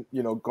imagine,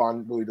 you know,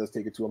 Gon really does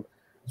take it to him.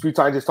 Sweet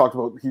Time just talked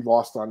about he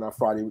lost on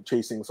Friday with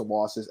chasing some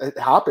losses. It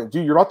happened.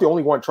 Dude, you're not the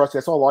only one. Trust me.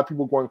 I saw a lot of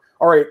people going,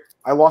 all right,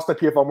 I lost that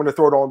PFL. I'm going to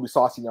throw it all and be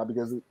saucy now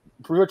because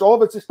pretty much all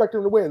of it's expected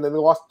him to win. And then they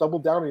lost,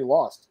 doubled down, and he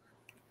lost.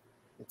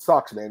 It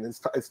sucks, man.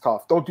 It's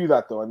tough. Don't do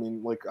that, though. I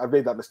mean, like, I've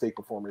made that mistake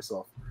before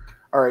myself.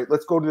 All right,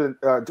 let's go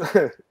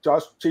to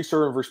Chase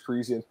Sherman versus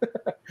Parisian.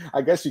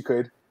 I guess you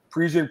could.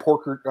 Parisian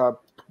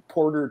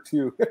Porter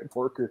too.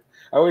 Porker.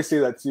 I always say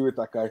that too with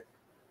that guy.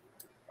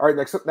 All right,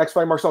 next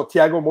fight, Marcel.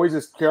 Thiago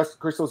Moises,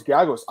 Christos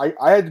Giagos.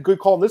 I had a good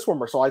call on this one,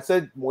 Marcel. I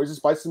said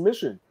Moises by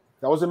submission.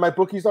 That was in my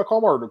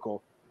bookies.com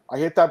article. I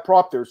hit that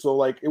prop there. So,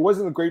 like, it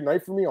wasn't a great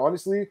night for me,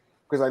 honestly,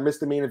 because I missed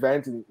the main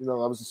event and, you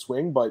know, that was a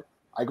swing. But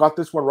I got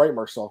this one right,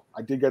 Marcel.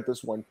 I did get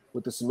this one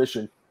with the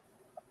submission.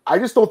 I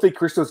just don't think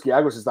Christos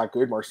Giagos is that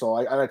good, Marcel.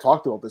 I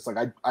talked about this.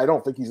 Like, I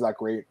don't think he's that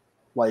great.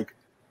 Like,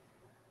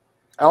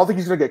 I don't think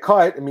he's going to get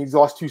cut. I mean, he's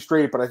lost 2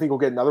 straight, but I think he'll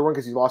get another one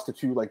because he lost to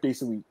 2, like,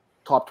 basically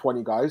top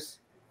 20 guys.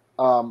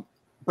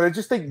 But I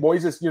just think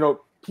Moises, you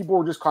know, people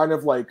were just kind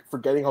of like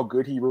forgetting how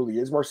good he really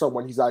is, Marcel,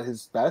 when he's at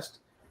his best.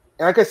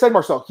 And like I said,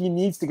 Marcel, he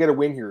needs to get a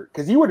win here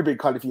because he would have been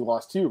cut if he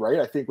lost 2, right?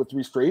 I think with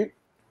 3 straight.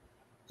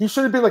 He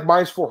should have been like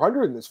minus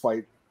 400 in this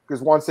fight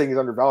because Juan's saying he's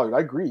undervalued.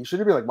 I agree. He should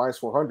have been like minus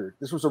 400.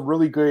 This was a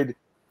really good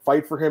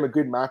fight for him, a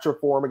good matchup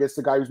for him against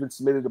the guy who's been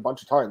submitted a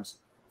bunch of times.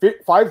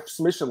 5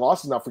 submission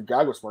losses now for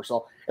Giagos,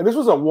 Marcel. And this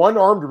was a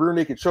one-armed rear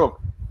naked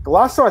choke. The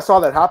last time I saw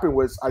that happen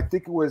was, I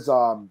think it was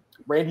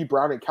Randy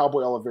Brown and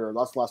Cowboy Oliveira.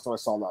 That's the last time I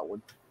saw that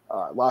one.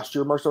 Last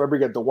year, Marcel, remember,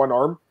 get the one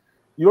arm.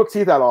 You don't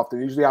see that often.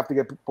 You usually have to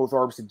get both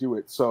arms to do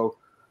it. So,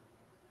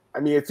 I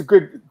mean, it's a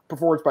good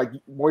performance by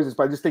Moises,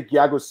 but I just think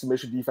Giagos'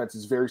 submission defense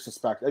is very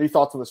suspect. Any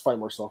thoughts on this fight,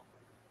 Marcel?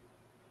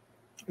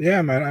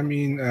 Yeah, man. I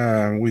mean,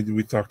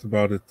 we talked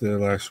about it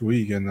last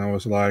week, and I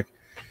was like,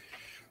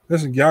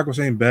 Listen, Giagos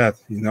ain't bad.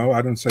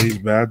 I don't say he's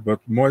bad, but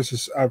Moise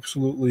is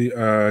absolutely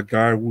a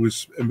guy who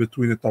is in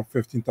between the top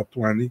 15, top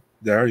 20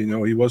 there.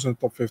 He wasn't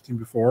top 15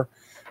 before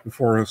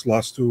his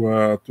loss to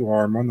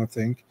Arman, I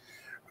think.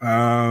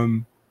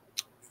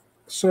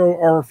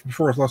 Or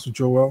before his loss to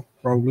Joel,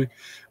 probably.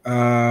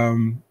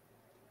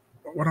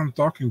 What I'm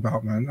talking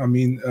about, man. I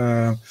mean,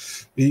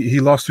 he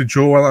lost to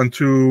Joel and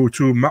to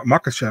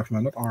Makachev,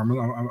 man, not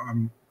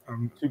Arman.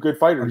 I'm two good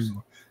fighters.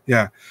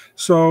 Yeah.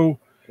 So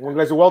one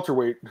guy's a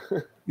welterweight.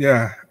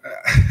 Yeah,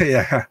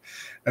 yeah,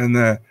 and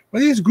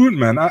but he's good,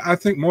 man. I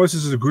think Moises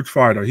is a good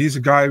fighter. He's a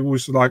guy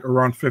who's like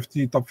around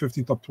 15, top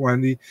 15, top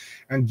 20,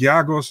 and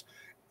Giagos,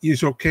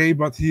 he's okay,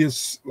 but he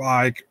is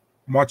like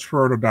much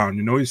further down.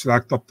 He's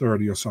like top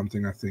 30 or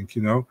something, I think.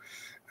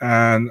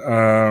 And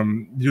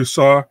you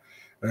saw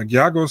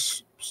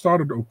Giagos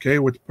started okay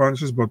with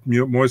punches, but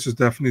Moises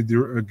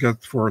definitely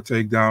got for a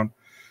takedown,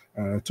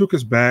 took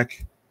his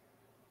back.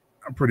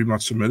 I pretty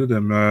much submitted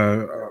him.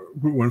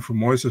 Good win for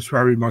Moises,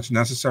 very much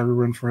necessary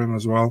win for him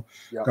as well.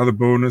 Yep. Got a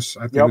bonus.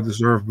 I think a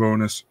deserved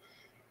bonus.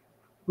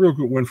 Real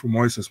good win for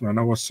Moises, man.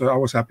 I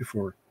was happy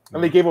for it.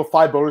 And they gave out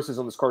 5 bonuses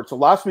on this card. So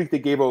last week they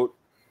gave out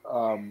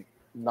 9,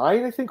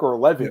 I think, or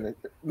 11.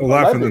 Yeah.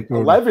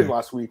 11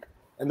 last week.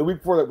 And the week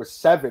before that was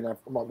 7, if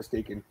I'm not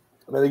mistaken.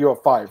 And then they gave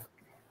out 5.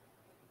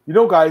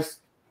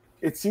 Guys,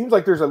 it seems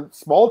like there's a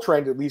small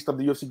trend, at least, of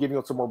the UFC giving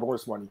out some more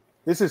bonus money.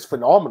 This is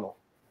phenomenal.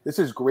 This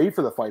is great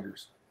for the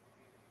fighters.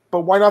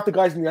 But why not the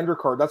guys in the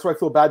undercard? That's why I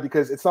feel bad,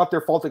 because it's not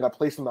their fault they got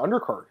placed on the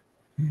undercard.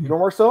 Mm-hmm.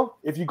 Marcel?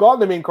 If you got in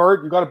the main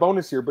card, you got a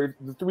bonus here. But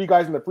the 3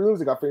 guys in the prelims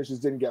that got finishes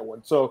didn't get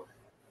one. So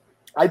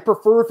I'd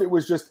prefer if it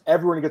was just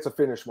everyone gets a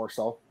finish,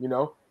 Marcel.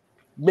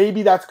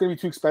 Maybe that's going to be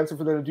too expensive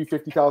for them to do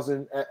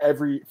 50,000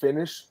 every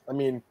finish. I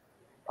mean,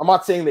 I'm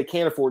not saying they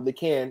can't afford. They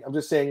can. I'm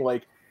just saying,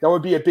 like, that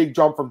would be a big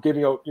jump from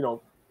giving out,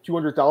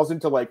 200,000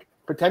 to, like,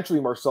 potentially,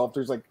 Marcel, if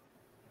there's like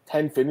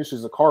 10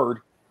 finishes a card.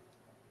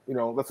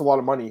 That's a lot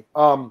of money.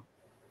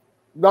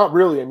 Not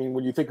really. I mean,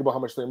 when you think about how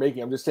much they're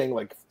making, I'm just saying,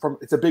 like,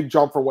 it's a big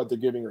jump from what they're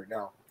giving right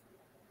now.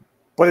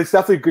 But it's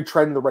definitely a good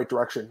trend in the right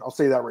direction. I'll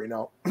say that right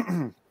now.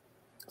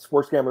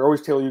 Sports Gambler,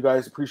 always tell you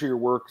guys, appreciate your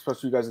work,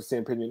 especially you guys have the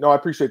same opinion. No, I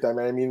appreciate that,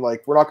 man. I mean,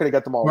 like, we're not going to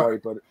get them all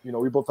right, but,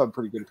 we both have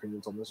pretty good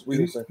opinions on this. What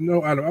do you say?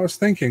 No, Adam, I was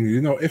thinking,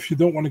 if you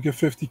don't want to give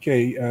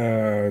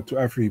 50K to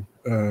every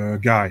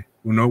guy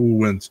who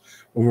wins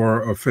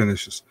or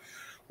finishes,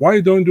 why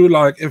you don't do,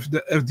 like,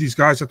 if these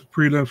guys at the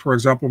prelim, for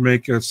example,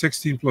 make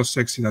 16 plus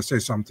 16, I say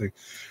something,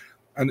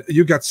 and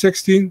you get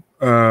 16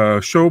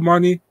 show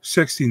money,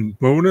 16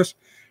 bonus,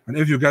 and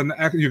if you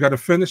get a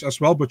finish as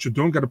well, but you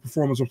don't get a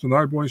performance of the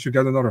night bonus, you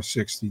get another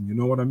 16. You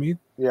know what I mean?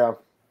 Yeah.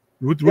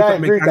 Would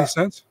that make any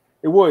sense?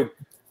 It would.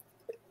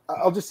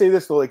 I'll just say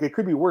this though, like, it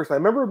could be worse. I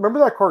remember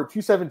that card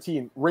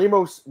 217.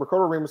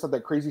 Ricardo Ramos had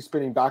that crazy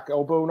spinning back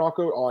elbow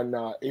knockout on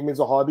Ayman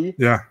Zahabi.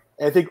 Yeah.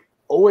 And I think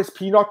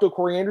OSP knocked out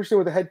Corey Anderson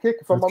with a head kick,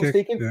 if I'm not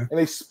mistaken, yeah. And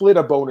they split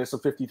a bonus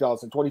of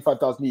 50,000,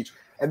 25,000 each.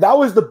 And that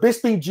was the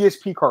Bisping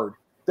GSP card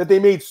that they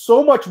made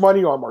so much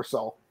money on,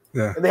 Marcel.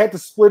 Yeah. And they had to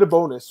split a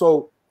bonus.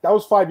 So that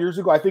was 5 years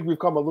ago. I think we've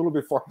come a little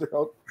bit farther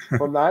out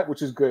from that,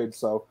 which is good.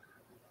 So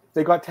if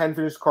they got 10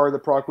 finished card, the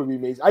product would be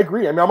amazing. I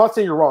agree. I mean, I'm not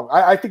saying you're wrong.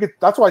 I think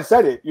that's why I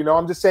said it.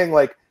 I'm just saying,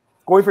 like,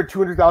 going from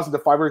 200,000 to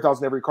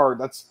 500,000 every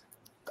card,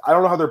 I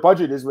don't know how their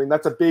budget is. I mean,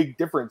 that's a big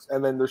difference.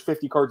 And then there's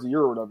 50 cards a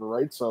year or whatever,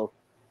 right? So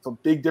it's a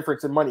big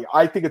difference in money.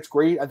 I think it's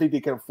great. I think they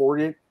can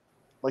afford it.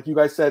 Like you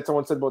guys said,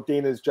 someone said about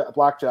Dana's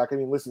blackjack. I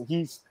mean, listen,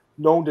 he's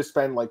known to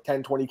spend like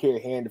 10, 20K a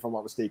hand, if I'm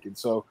not mistaken.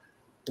 So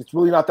it's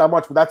really not that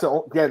much, but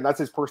that's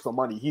his personal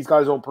money. He's got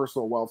his own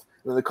personal wealth,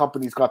 and the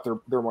company's got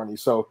their money.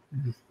 So,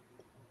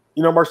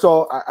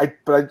 Marcel,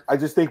 I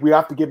just think we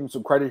have to give him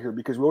some credit here,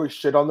 because we always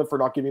shit on them for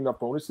not giving enough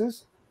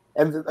bonuses.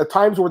 And the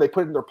times where they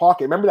put it in their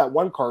pocket, remember that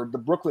one card, the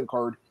Brooklyn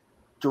card,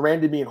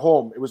 Duran Demi and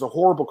Home. It was a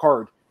horrible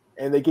card.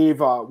 And they gave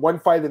one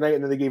fight of the night,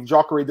 and then they gave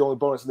Jacare the only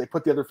bonus, and they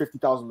put the other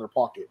 50,000 in their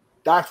pocket.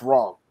 That's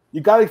wrong.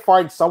 You got to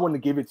find someone to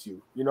give it to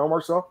you,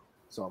 Marcel?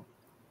 So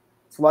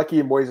it's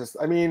Lucky and Moises.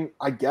 I mean,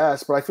 I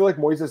guess, but I feel like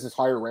Moises is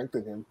higher ranked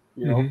than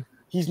him.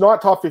 He's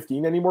not top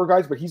 15 anymore,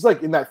 guys, but he's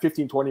like in that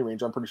 15-20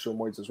 range. I'm pretty sure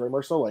Moises, right,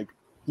 Marcel? Like,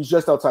 he's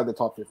just outside the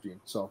top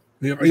 15. So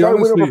he's got to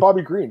win over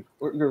Bobby Green.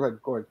 Go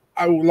ahead.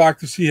 I would like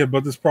to see it,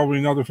 but it's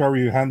probably not a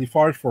very handy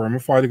fight for him. A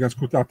fight against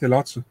Kuta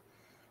Telatse.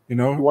 You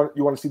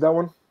want to see that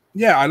one?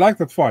 Yeah, I like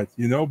that fight,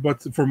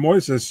 but for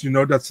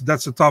Moises,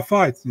 that's a tough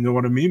fight. You know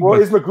what I mean? Well,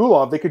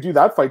 Ismagulov, they could do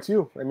that fight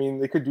too. I mean,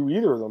 they could do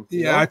either of them.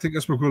 Yeah, I think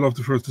Ismagulov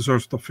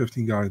deserves top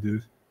 15 guy,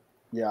 dude.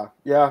 Yeah.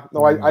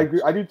 No, I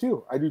agree. I do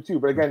too.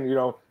 But again,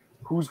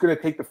 who's going to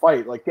take the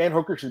fight? Like, Dan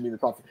Hooker should be in the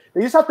top.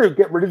 They just have to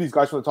get rid of these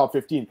guys from the top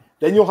 15.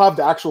 Then you'll have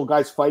the actual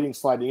guys sliding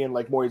in,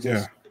 like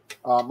Moises,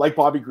 like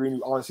Bobby Green,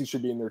 who honestly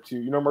should be in there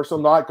too. Marcel,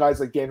 not guys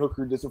like Dan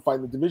Hooker who doesn't fight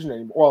in the division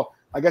anymore. Well,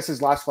 I guess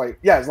his last fight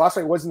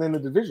wasn't in the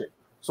division.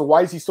 So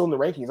why is he still in the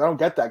rankings? I don't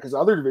get that, because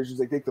other divisions,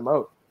 they take them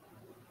out.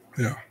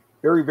 Yeah.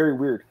 Very, very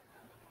weird.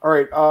 All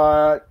right.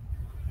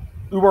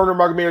 Umar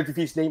Nurmagomedov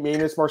defeats Nate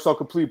Maness. Marcel,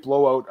 complete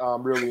blowout,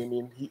 really. I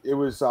mean, it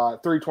was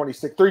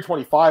 30-26,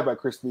 30-25 by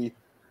Chris Lee.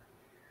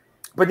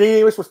 But Nate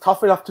Amos was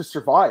tough enough to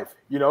survive,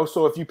 you know.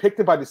 So if you picked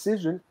him by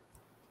decision,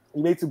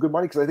 you made some good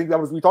money, because I think that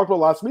was, we talked about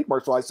last week,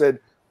 Marcel. I said,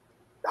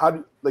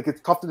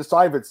 it's tough to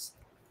decide if it's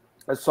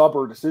a sub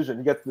or a decision.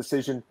 You get the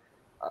decision.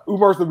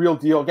 Umar's the real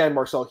deal. Again,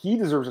 Marcel, he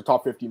deserves a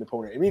top 15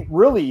 opponent. I mean,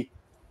 really,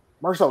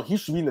 Marcel, he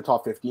should be in the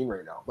top 15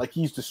 right now. Like,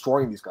 he's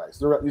destroying these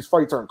guys. These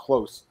fights aren't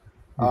close.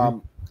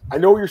 I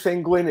know what you're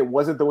saying, Glenn. It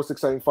wasn't the most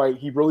exciting fight.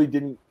 He really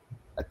didn't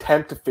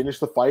attempt to finish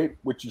the fight,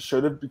 which he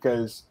should have,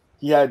 because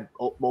he had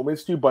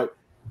moments to. But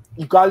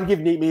you got to give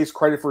Nate Mays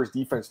credit for his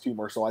defense too,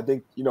 Marcel. I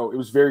think, it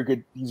was very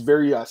good. He's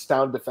very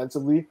sound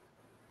defensively.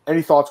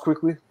 Any thoughts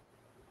quickly?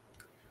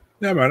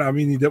 Yeah, man. I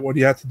mean, he did what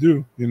he had to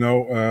do. He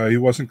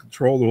was in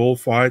control the whole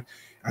fight.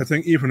 I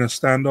think even his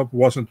stand-up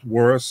wasn't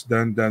worse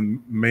than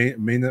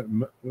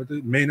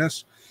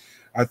Mayness.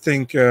 I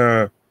think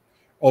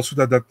also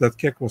that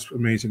kick was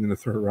amazing in the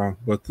third round.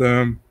 But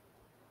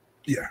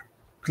yeah,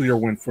 clear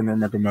win for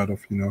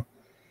Nurmagomedov.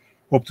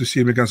 Hope to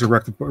see him against a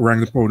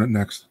ranked opponent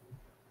next.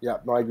 Yeah,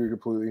 no, I agree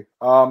completely.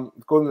 Go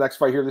to the next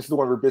fight here. This is the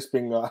one where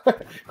Bisping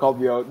called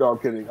me out. No, I'm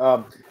kidding.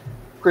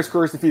 Chris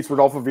Curtis defeats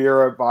Rodolfo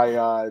Vieira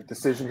by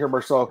decision here,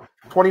 Marcel.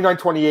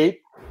 29-28.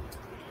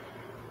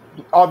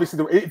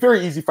 Obviously, a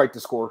very easy fight to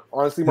score.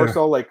 Honestly,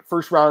 Marcel, like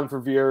first round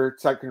for Vieira,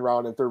 second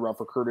round and third round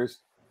for Curtis.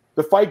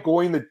 The fight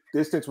going the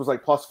distance was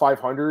like plus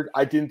 500.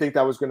 I didn't think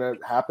that was going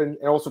to happen.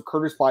 And also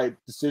Curtis by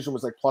decision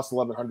was like plus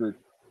 1100.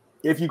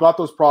 If you got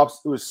those props,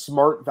 it was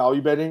smart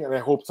value betting, and I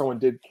hope someone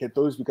did hit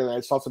those, because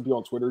I saw some people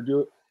on Twitter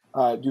do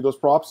those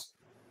props.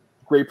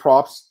 Great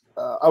props.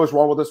 I was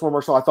wrong with this one,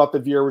 Marcel. I thought the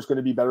Vieira was going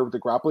to be better with the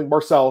grappling.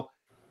 Marcel,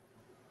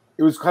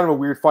 it was kind of a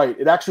weird fight.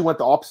 It actually went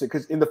the opposite,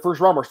 because in the first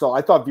round, Marcel,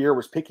 I thought Vieira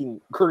was picking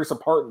Curtis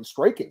apart and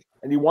striking,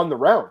 and he won the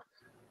round.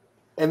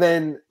 And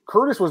then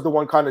Curtis was the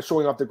one kind of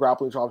showing off the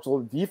grappling chops, a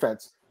little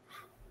defense.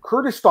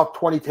 Curtis stopped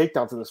 20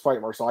 takedowns in this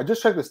fight, Marcel. I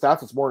just checked the stats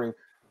this morning.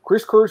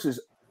 Chris Curtis is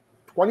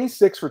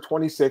 26 for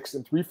 26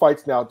 in 3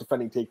 fights now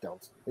defending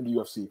takedowns in the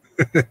UFC.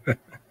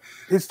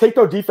 His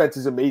takedown defense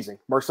is amazing,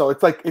 Marcel.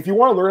 It's like, if you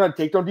want to learn how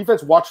to takedown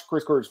defense, watch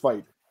Chris Curtis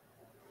fight.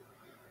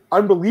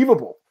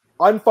 Unbelievable.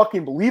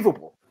 Unfucking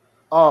believable.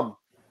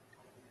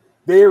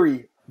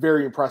 Very,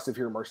 very impressive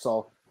here,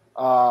 Marcel.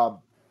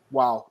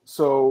 Wow.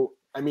 So,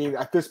 I mean,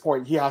 at this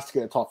point, he has to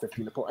get a top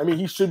 15 opponent. I mean,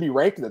 he should be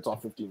ranked in the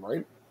top 15,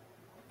 right?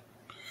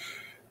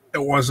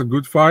 It was a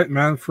good fight,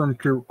 man, from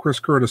Chris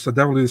Curtis.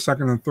 Definitely the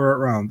second and third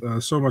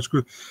round. So much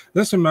good.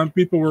 Listen, man,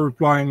 people were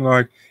replying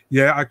like,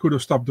 yeah, I could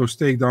have stopped those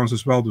takedowns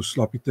as well, those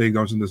sloppy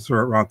takedowns in the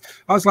third round.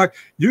 I was like,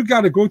 you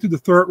got to go to the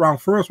third round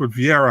first with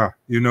Vieira,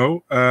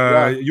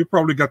 You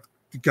probably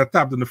get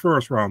tapped in the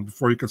first round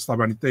before you can stop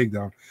any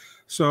takedown.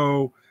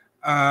 So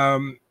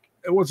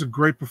it was a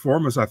great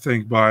performance, I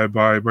think, by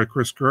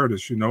Chris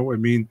Curtis, I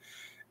mean,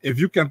 if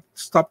you can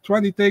stop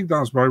 20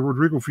 takedowns by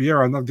Rodrigo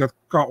Vieira and not get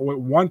caught with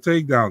one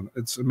takedown,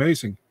 it's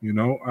amazing,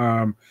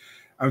 And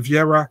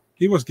Vieira,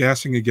 he was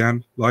gassing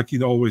again, like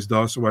he always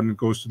does when it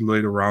goes to the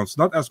later rounds.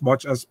 Not as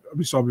much as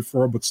we saw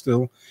before, but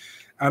still.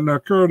 And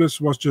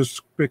Curtis was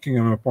just picking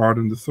him apart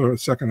in the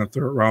second and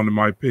third round, in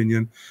my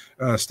opinion.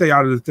 Stay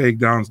out of the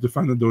takedowns,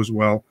 defended those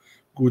well.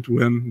 Good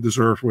win,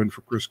 deserved win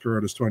for Chris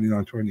Curtis,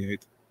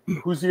 29-28.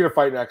 Who's he going to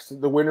fight next?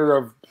 The winner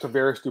of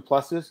Tavares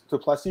Duplessis?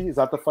 Is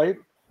that the fight?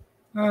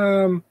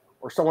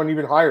 Or someone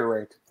even higher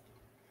ranked?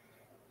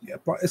 Yeah,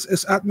 but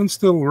is Edmund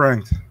still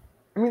ranked?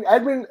 I mean,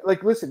 Edmund,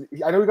 like, listen,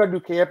 I know he got to do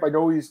camp. I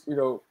know he's,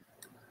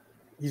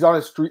 he's on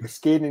his street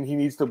skating and he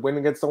needs to win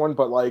against someone,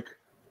 but like,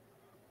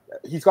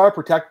 he's got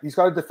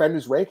to defend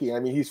his ranking. I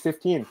mean, he's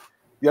 15.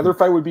 The other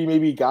fight would be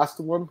maybe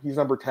Gastelum. He's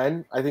number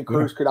 10. I think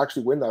Curtis could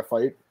actually win that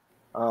fight.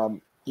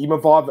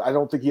 Imavov, I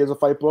don't think he has a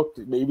fight booked.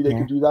 Maybe they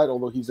could do that,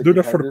 although he's a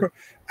contender.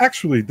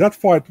 Actually, that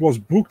fight was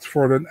booked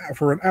for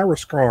an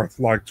Aris card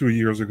like 2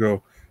 years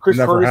ago. Chris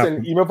Curtis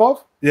and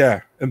Imavov?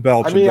 Yeah, in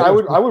Belgium. I mean, I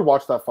would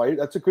watch that fight.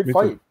 That's a good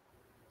fight.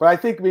 But I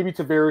think maybe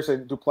Tavares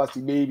and Duplessis,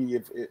 maybe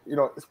if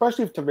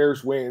especially if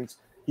Tavares wins,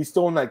 he's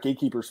still in that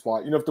gatekeeper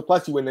spot. If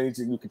Duplessis wins, then he's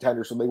a new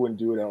contender, so they wouldn't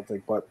do it, I don't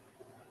think. But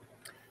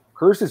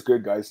Curtis is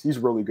good, guys. He's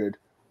really good.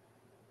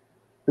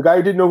 The guy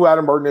who didn't know who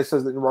Adam Martinez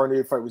says that the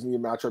Martinez fight was in the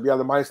matchup. Yeah,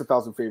 the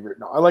 -1,000 favorite.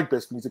 No, I like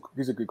Bisping.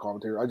 He's a good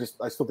commentator.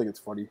 I still think it's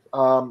funny.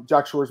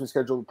 Jack Shore's been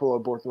scheduled to pull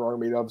out both the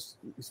Nurmagomedovs.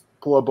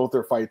 Pull out both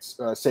their fights.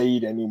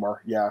 Saeed and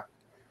Umar. Yeah,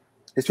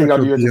 his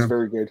takedown defense is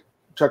very good.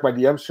 Check my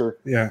DMs, sure.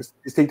 Yeah,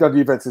 his takedown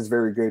defense is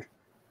very good.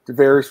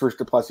 Tavares versus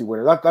Duplessis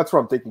winner. That's what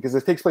I'm thinking, because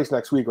it takes place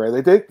next week,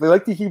 right? They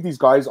like to keep these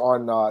guys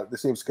on the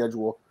same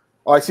schedule.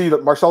 Oh, I see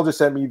that Marcel just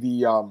sent me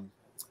the.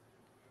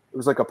 It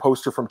was like a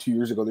poster from 2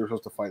 years ago. They were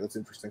supposed to fight. That's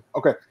interesting.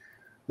 Okay.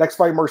 Next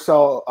fight,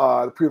 Marcel.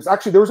 The prelims.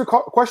 Actually, there was a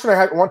question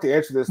I want to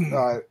answer this.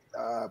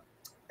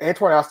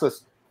 Antoine asked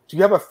us, do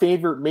you have a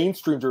favorite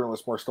mainstream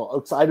journalist, Marcel,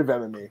 outside of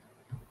MMA?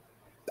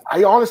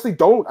 I honestly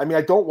don't. I mean,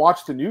 I don't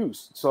watch the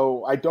news,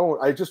 so I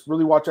don't. I just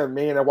really watch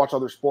MMA and I watch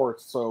other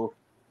sports. So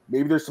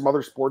maybe there's some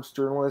other sports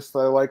journalists that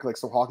I like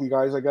some hockey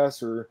guys, I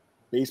guess, or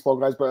baseball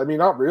guys. But I mean,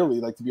 not really.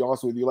 Like, to be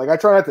honest with you, like I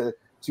try not to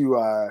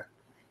I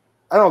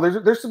don't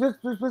know.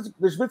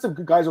 There's been some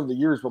good guys over the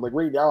years, but like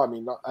right now, I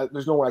mean,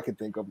 there's no one I can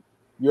think of.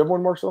 You have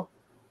one, Marcel?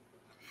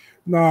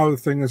 No, the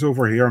thing is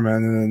over here,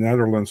 man, in the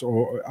Netherlands,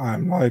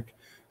 I'm like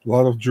a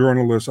lot of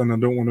journalists, and I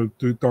don't want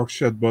to talk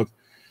shit, but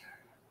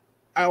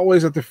I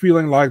always had the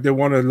feeling like they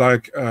want to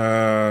like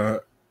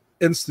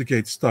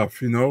instigate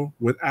stuff,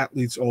 with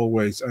athletes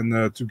always,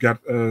 and to get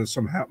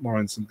some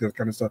headlines and that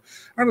kind of stuff.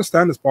 I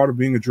understand it's part of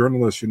being a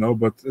journalist,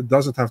 but it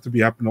doesn't have to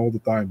be happening all the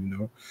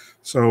time.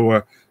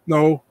 So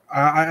no,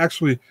 I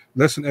actually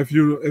listen. If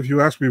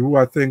you ask me who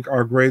I think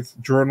are great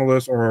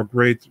journalists or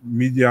great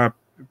media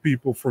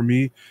people for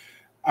me,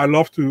 I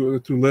love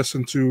to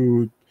listen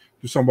to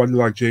somebody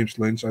like James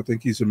Lynch. I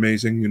think he's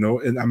amazing, in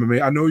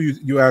MMA. I know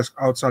you ask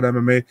outside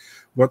MMA,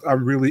 but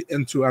I'm really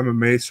into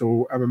MMA,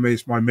 so MMA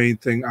is my main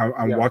thing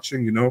I'm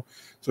watching,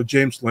 So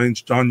James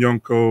Lynch, John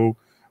Yonko,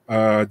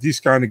 these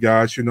kind of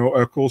guys,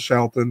 Cole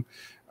Shelton,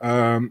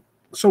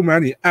 so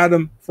many.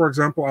 Adam, for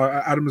example,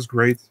 Adam is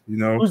great,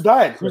 Who's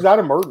that? Who's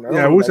Adam Martin?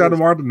 Yeah, who's Adam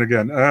Martin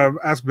again?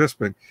 Ask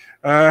Bisping.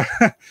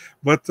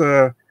 But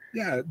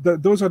yeah,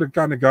 those are the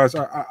kind of guys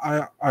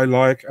I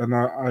like, and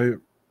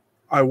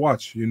I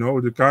watch,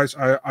 the guys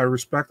I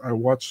respect, I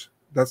watch.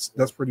 That's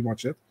pretty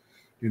much it,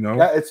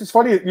 Yeah, it's just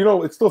funny,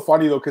 it's still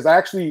funny though, because I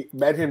actually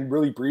met him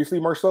really briefly,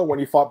 Marcel, when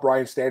he fought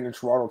Brian Stann in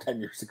Toronto 10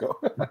 years ago.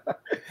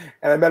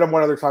 And I met him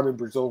one other time in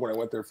Brazil when I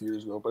went there a few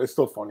years ago, but it's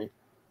still funny.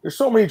 There's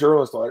so many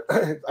journalists though.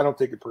 I don't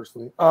take it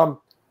personally.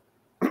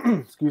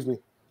 Excuse me.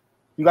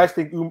 You guys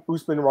think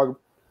Usman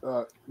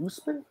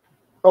Usman?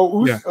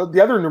 Oh,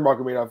 the other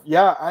Nurmagomedov.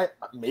 Yeah,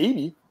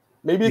 maybe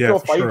they go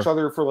fight each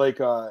other for like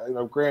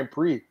Grand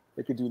Prix.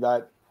 They could do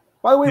that.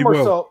 By the way,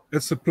 Marcel,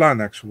 it's the plan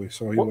actually.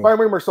 So by the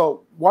way,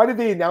 Marcel, why did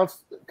they announce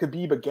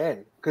Khabib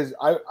again? Because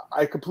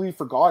I completely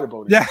forgot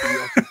about it. Yeah.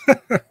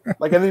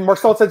 And then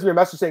Marcel sends me a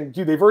message saying,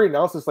 "Dude, they've already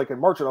announced this like in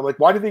March," and I'm like,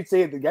 "Why did they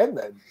say it again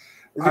then?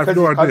 Is it because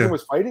his cousin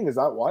was fighting? Is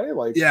that why?"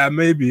 Yeah,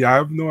 maybe. I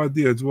have no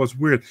idea. It was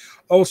weird.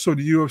 Also,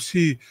 the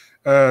UFC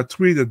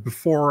tweeted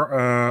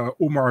before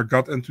Umar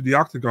got into the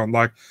octagon,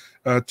 like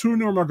 2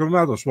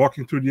 Nurmagomedovs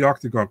walking through the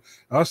octagon.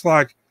 I was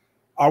like,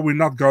 are we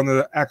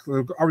gonna act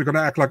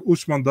like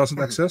Usman doesn't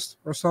exist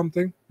or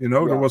something?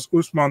 There was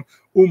Usman,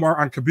 Umar,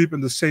 and Khabib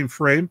in the same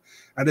frame,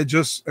 and they're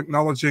just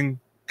acknowledging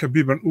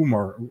Khabib and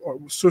Umar.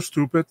 So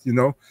stupid,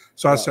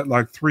 So I said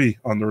like 3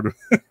 under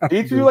the.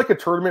 They do like a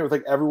tournament with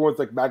like everyone's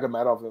like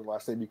Magomedov in the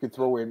last name. You could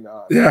throw in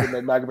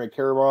Magomed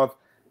Karamov,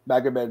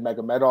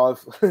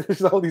 Magomedov.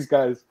 There's all these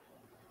guys.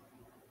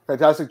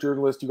 Fantastic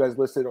journalists. You guys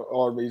listed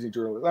all amazing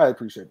journalists. I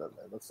appreciate that,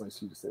 man. That's nice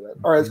of you to say that.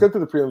 All right, let's get to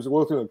the prelims.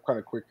 We'll go through them kind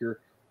of quick here.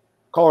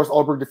 Carlos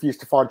Ulberg defeats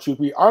Stefan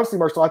Chukwi. Honestly,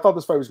 Marcel, I thought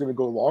this fight was going to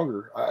go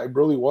longer. I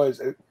really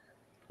was.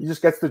 He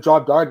just gets the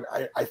job done.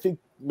 I think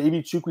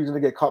maybe Chukwi's going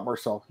to get cut,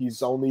 Marcel.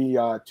 He's only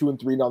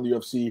 2-3 now in the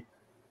UFC.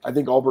 I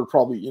think Ulberg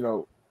probably,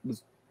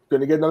 was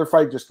going to get another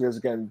fight just because,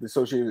 again,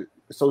 the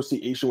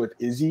association with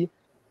Izzy.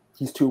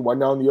 He's 2-1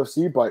 now in the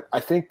UFC. But I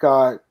think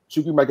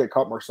Chukwi might get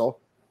cut, Marcel.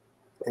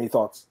 Any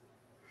thoughts?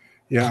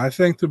 Yeah, I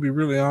think, to be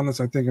really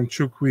honest, I think in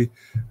Chukwi,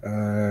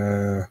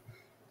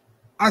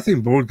 I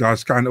think both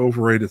guys kind of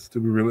overrated, to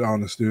be really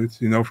honest, dude.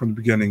 From the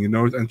beginning, And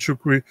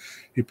Chukwi,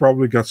 he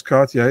probably gets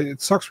cut. Yeah,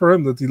 it sucks for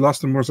him that he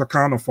lost the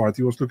Murzakano fight.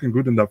 He was looking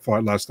good in that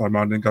fight last time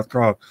out and then got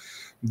caught.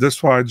 This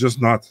fight,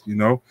 just not,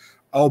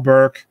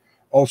 Ulberg,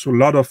 also a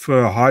lot of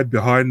hype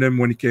behind him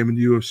when he came in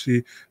the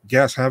UFC.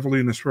 Gas heavily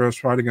in his first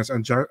fight against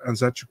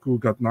Nzechukwu,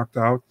 got knocked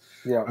out.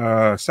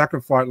 Yeah.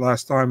 Second fight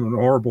last time, an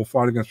horrible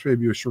fight against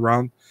Fabio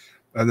Sharan.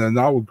 And then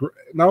now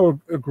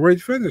a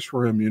great finish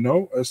for him,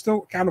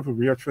 Still kind of a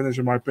weird finish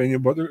in my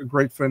opinion, but a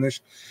great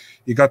finish.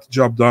 He got the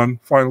job done.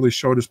 Finally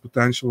showed his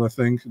potential, I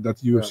think, that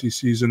the UFC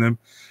sees in him.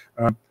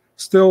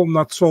 Still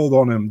not sold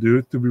on him,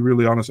 dude, to be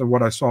really honest, and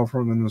what I saw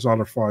from him in his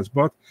other fights.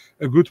 But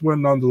a good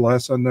win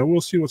nonetheless, and we'll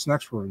see what's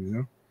next for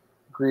him,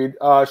 Agreed.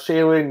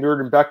 Shaylin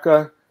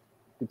Nurdenbecka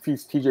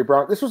defeats TJ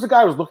Brown. This was the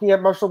guy I was looking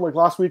at Marshall like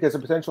last week as a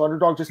potential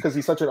underdog just because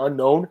he's such an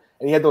unknown,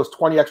 and he had those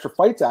 20 extra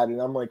fights added.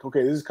 And I'm like,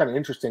 okay, this is kind of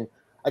interesting.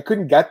 I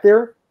couldn't get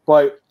there,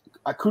 but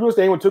kudos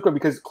to anyone who took him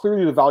because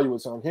clearly the value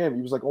was on him.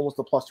 He was like almost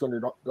a plus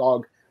 200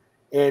 dog,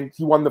 and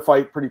he won the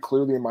fight pretty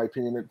clearly, in my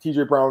opinion. And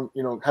TJ Brown,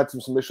 had some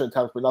submission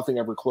attempts, but nothing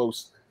ever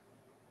close.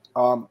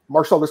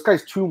 Marcel, this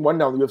guy's 2-1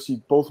 now in the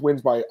UFC, both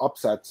wins by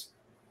upsets.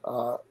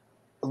 A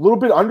little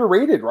bit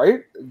underrated,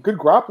 right? Good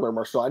grappler,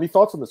 Marcel. Any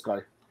thoughts on this guy?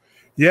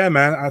 Yeah,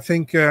 man. I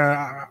think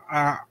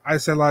I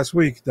said last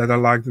week that I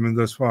liked him in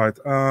this fight.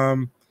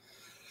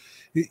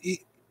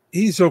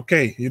 He's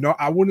okay.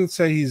 I wouldn't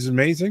say he's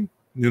amazing,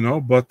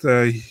 but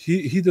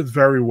he did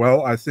very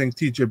well. I think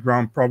TJ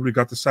Brown probably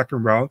got the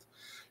second round,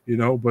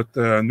 but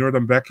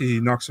Nurdenbecka, he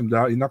knocks him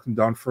down. He knocked him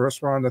down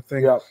first round, I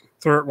think. Yep.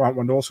 Third round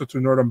went also to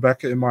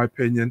Nurdenbecka, in my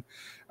opinion.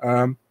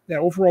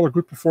 Overall a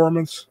good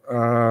performance.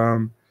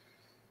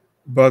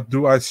 But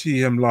do I see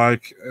him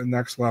like a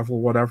next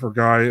level, whatever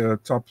guy,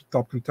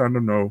 top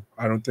contender? No,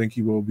 I don't think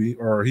he will be.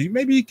 Or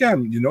maybe he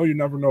can, you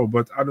never know.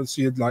 But I don't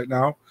see it like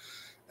now.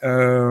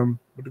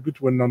 But a good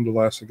win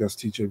nonetheless against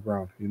TJ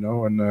Brown,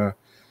 and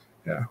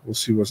we'll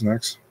see what's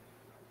next.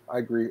 I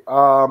agree.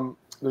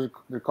 There's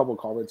a couple of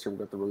comments here. We'll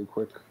get them really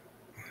quick.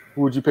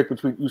 Who would you pick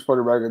between Usman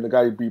and the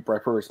guy who beat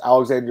Brett first?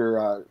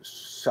 Alexander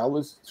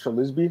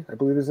Shalisby, I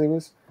believe his name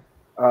is.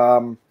 I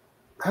don't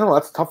know.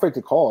 That's a tough fight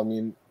to call. I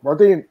mean, are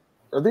they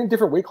in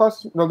different weight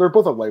classes? No, they're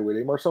both at lightweight.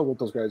 Eh? Marcel, with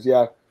those guys,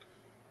 yeah.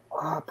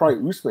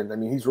 Probably Usman. I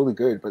mean, he's really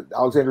good, but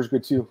Alexander's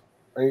good too.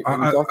 Any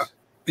thoughts?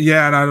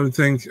 Yeah, and I don't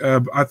think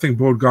I think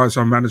both guys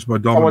are managed by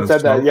dominance. Someone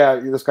said that. Yeah,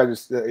 this guy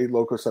just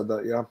Loco said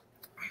that. Yeah.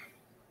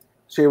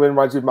 Shaylin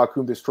reminds me of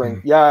Malcolm the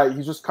Strength. Yeah,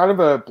 he's just kind of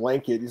a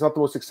blanket. He's not the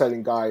most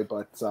exciting guy,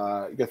 but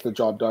he gets the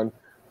job done.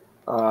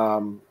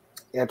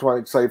 Antoine,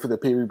 excited for the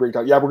pay-per-view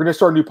breakdown. Yeah, we're going to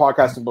start a new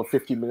podcast in about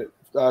 15 minutes.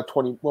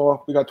 20.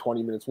 Well, we got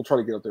 20 minutes. We'll try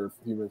to get out there a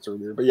few minutes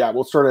earlier. But yeah,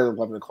 we'll start at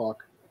 11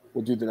 o'clock.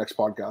 We'll do the next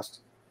podcast.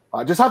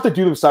 Just have to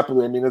do them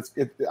separately. I mean,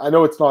 I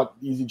know it's not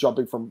easy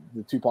jumping from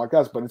the two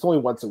podcasts, but it's only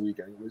once a week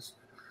anyways.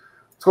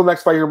 Let's go to the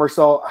next fight here,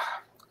 Marcel.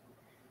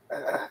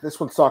 This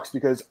one sucks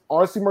because,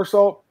 honestly,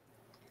 Marcel,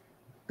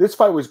 this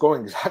fight was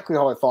going exactly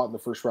how I thought in the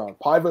first round.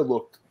 Paiva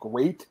looked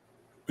great.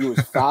 He was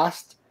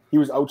fast. He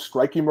was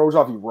outstriking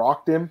Morozov. He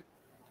rocked him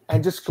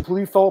and just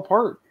completely fell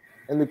apart.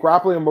 And the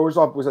grappling of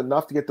Morozov was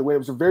enough to get the win. It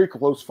was a very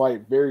close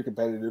fight, very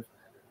competitive.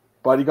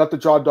 But he got the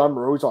job done,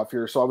 Morozov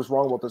here. So I was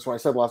wrong about this when I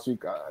said last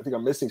week, I think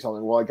I'm missing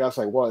something. Well, I guess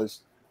I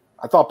was.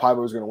 I thought Paiva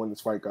was going to win this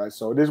fight, guys.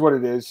 So it is what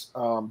it is.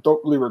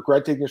 Don't really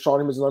regret taking a shot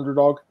at him as an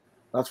underdog.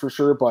 That's for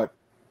sure. But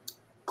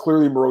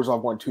clearly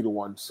Morozov won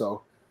 2-1.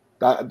 So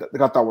they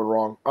got that one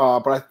wrong.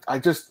 But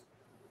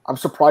I'm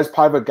surprised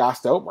Paiva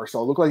gassed out,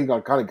 Marcel. It looked like he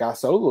got kind of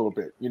gassed out a little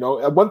bit. You know,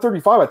 at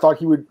 135, I thought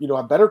he would,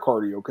 have better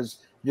cardio because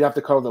you'd have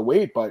to cut on the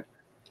weight. But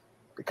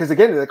because,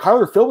 again, the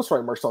Kyler Phillips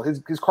fight, Marcel,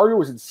 his cardio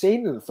was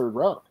insane in the third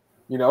round,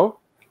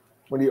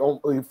 when he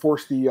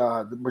forced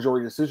the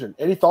majority decision.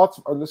 Any thoughts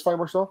on this fight,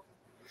 Marcel?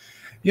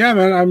 Yeah,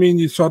 man. I mean,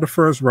 you saw the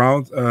first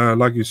round.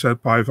 Like you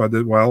said, Paiva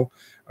did well.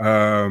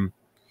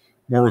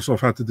 Morozov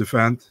had to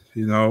defend,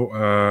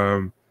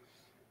 Paiva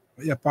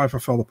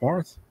fell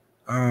apart.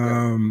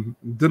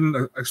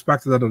 Didn't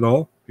expect that at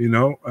all,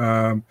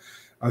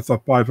 I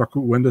thought Paiva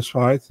could win this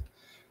fight.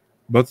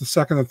 But the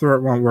second and third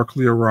round were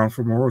clear round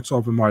for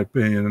Morozov, in my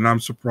opinion. And I'm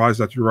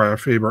surprised that Uriah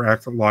Faber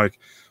acted like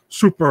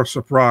super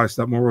surprised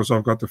that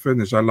Morozov got the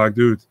finish. Got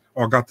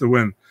the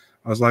win.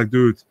 I was like,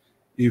 dude,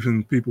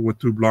 even people with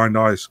two blind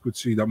eyes could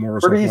see that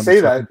Morozov. Where did he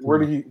say that? Where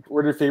did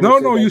Faber say No,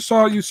 that? you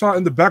saw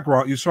in the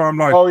background. You saw him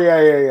like, oh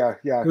yeah.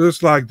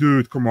 It's like,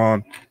 dude, come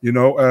on.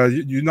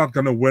 You're not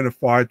gonna win a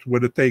fight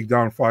with a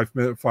takedown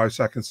 5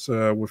 seconds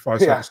with 5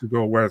 seconds to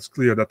go, where it's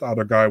clear that the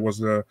other guy was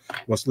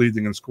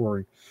leading and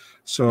scoring.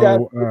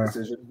 So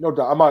decision. No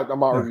doubt. I'm not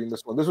arguing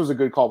this one. This was a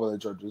good call by the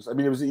judges. I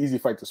mean, it was an easy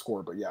fight to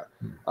score, but yeah.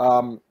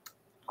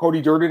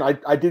 Cody Durden,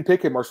 I did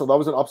pick him, Marcel. That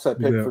was an upset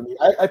pick for me.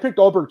 I picked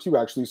Alberg too,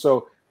 actually.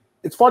 So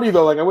it's funny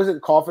though. Like, I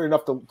wasn't confident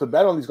enough to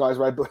bet on these guys,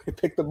 right? But I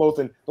picked them both,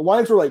 and the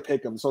lines were like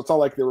pick them. So it's not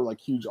like they were like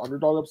huge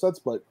underdog upsets,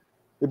 but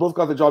they both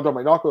got the job done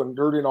by knockout. And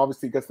Durden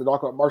obviously gets the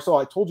knockout. Marcel,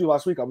 I told you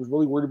last week I was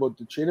really worried about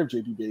the chin of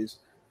JP Bays.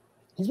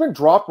 He's been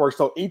dropped,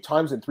 Marcel, 8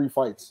 times in 3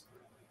 fights.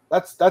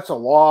 That's a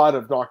lot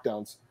of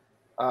knockdowns.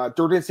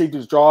 Durden saved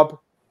his job.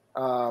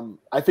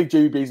 I think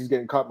JB Bays is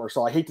getting cut,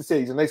 Marcel. I hate to say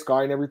he's a nice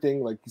guy and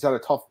everything. Like, he's had a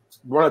tough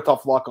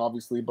luck,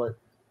 obviously, but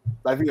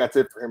I think that's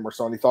it for him.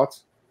 Marcel, any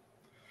thoughts?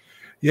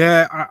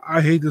 Yeah,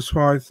 I hate this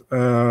fight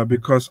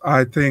because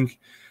I think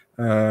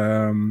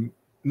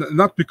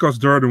not because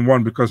Durden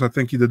won, because I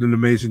think he did an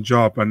amazing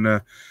job.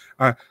 And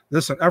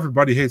listen,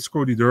 everybody hates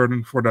Cody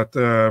Durden for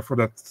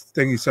that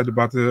thing he said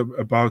about who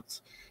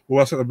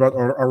was it, about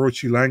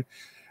Aruchi Lang.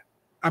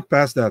 I'm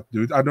past that,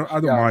 dude. I don't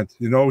mind.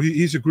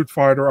 He's a good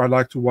fighter. I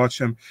like to watch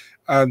him.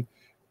 And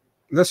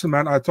listen,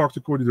 man, I talk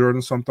to Cody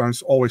Durden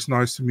sometimes. Always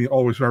nice to me.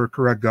 Always very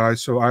correct guy.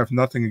 So I have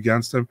nothing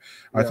against him.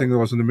 I think it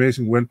was an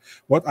amazing win.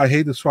 What I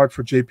hate this fight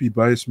for JP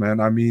Bays,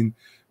 man. I mean,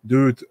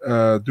 dude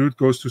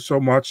goes through so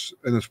much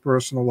in his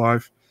personal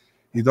life.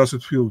 He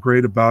doesn't feel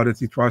great about it.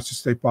 He tries to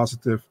stay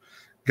positive.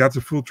 Got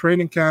the full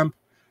training camp.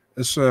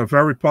 Is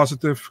very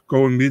positive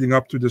leading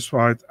up to this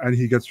fight, and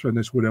he gets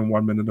finished within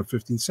 1 minute and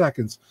 15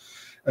 seconds.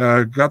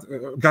 Got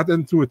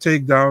into a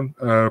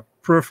takedown,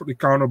 perfectly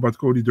countered by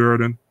Cody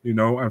Durden,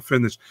 and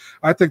finished.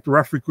 I think the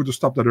referee could have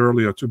stopped that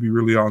earlier, to be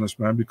really honest,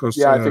 man, because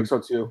I think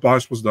so too.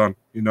 Bays was done.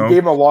 He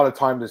gave him a lot of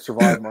time to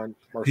survive, man.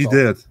 He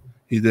did,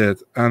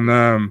 and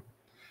a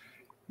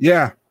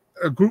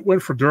good win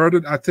for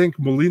Durden. I think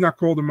Molina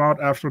called him out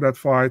after that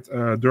fight.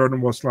 Durden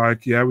was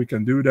like, "Yeah, we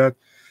can do that."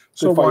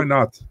 So why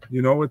not?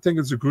 I think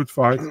it's a good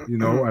fight,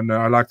 and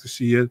I like to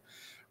see it.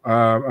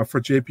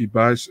 For JP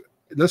Bays,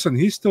 listen,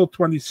 he's still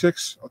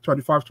 26,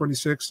 25,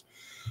 26.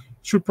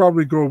 Should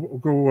probably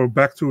go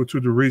back to the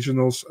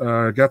regionals,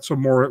 get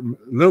some more, a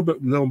little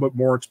bit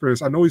more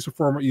experience. I know he's a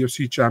former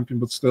UFC champion,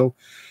 but still,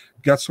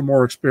 get some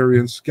more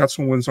experience, get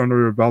some wins under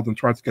your belt, and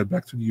try to get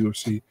back to the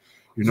UFC.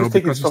 He's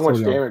taking so much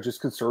damage, it's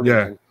concerning.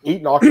 Yeah.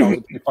 8 knockdowns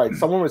in 3 fights.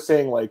 Someone was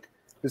saying, like,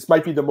 this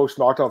might be the most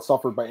knockdowns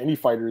suffered by any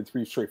fighter in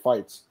 3 straight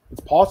fights. It's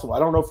possible. I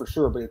don't know for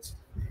sure, but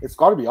it's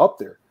got to be up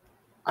there.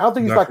 I don't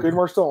think he's that good,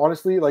 Marcel,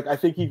 honestly. Like, I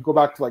think he could go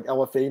back to, like,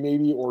 LFA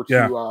maybe, or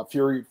to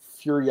Fury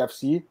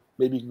FC.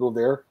 Maybe he could go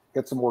there,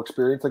 get some more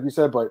experience, like you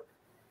said. But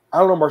I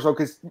don't know, Marcel,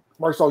 because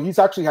Marcel, he's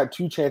actually had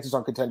 2 chances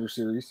on Contender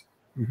Series,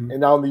 and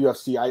now in the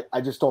UFC,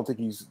 I just don't think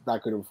he's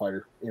that good of a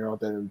fighter. You know, at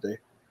the end of the day,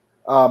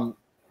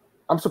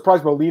 I'm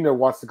surprised Molina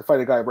wants to fight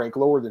a guy ranked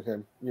lower than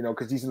him. You know,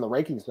 because he's in the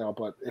rankings now.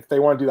 But if they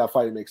want to do that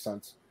fight, it makes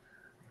sense.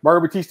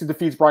 Mario Batista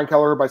defeats Brian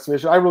Kelleher by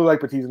submission. I really like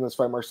Batista in this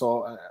fight,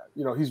 Marcel.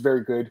 You know, he's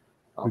very good.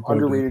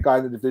 Underrated guy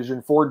in the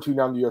division. 4-2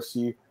 now in the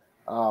UFC.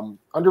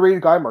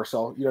 Underrated guy,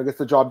 Marcel. You know, gets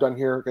the job done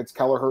here against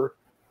Kelleher.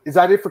 Is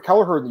that it for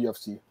Kelleher in the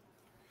UFC?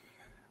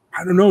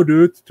 I don't know,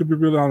 dude, to be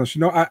really honest.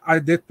 You know, I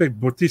did pick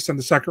Batista in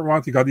the second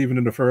round. He got even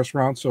in the first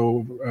round,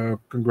 so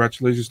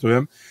congratulations to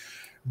him.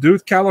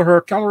 Dude,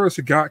 Kelleher is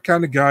a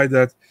kind of guy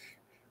that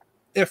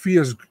if he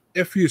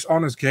is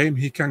on his game,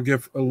 he can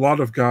give a lot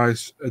of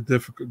guys a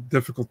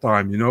difficult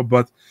time, you know,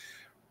 but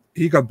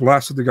he got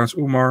blasted against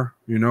Umar,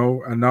 you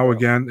know, and now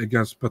again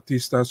against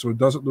Batista, so it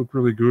doesn't look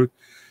really good.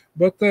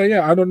 But,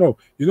 yeah, I don't know.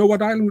 You know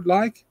what I would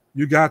like?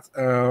 You got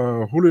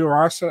Julio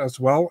Arce as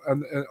well,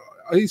 and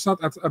he's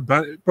not at a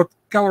bad, but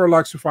Kelleher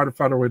likes to fight a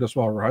featherweight as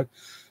well, right?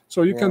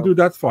 So you can do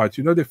that fight.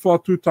 You know, they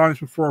fought 2 times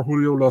before.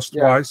 Julio lost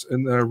twice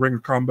in ring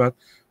combat.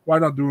 Why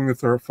not doing a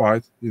third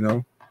fight, you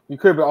know? You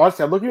could, but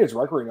honestly, I'm looking at his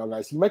record right now,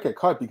 guys. He might get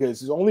cut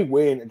because his only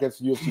win against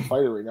a UFC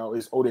fighter right now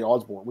is Ode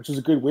Osborne, which is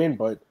a good win,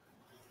 but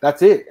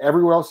that's it.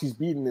 Everywhere else he's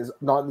beaten is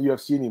not in the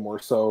UFC anymore.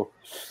 So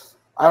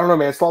I don't know,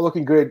 man. It's not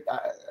looking good.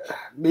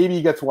 Maybe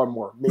he gets one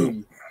more.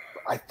 Maybe.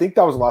 I think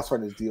that was the last fight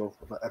in his deal.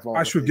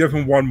 I should give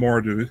him one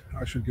more, dude.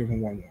 I should give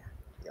him one more.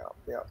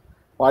 Yeah.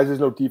 Why is there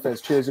no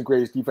defense? Chin isn't great.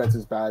 His defense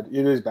is bad.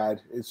 It is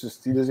bad. It's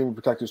just he doesn't even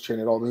protect his chin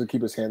at all. Doesn't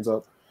keep his hands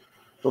up.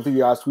 Don't think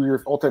you asked who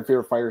your all-time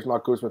favorite fighter is.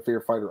 Not goes my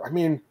favorite fighter. I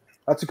mean,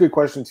 that's a good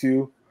question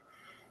too.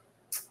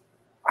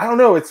 I don't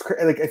know. It's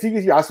like I think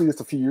if you asked me this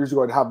a few years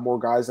ago, I'd have more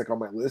guys like on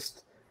my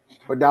list.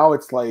 But now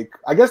it's like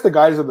I guess the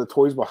guys are the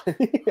toys behind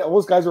me. All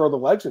those guys are all the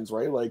legends,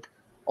 right? Like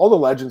all the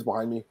legends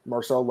behind me.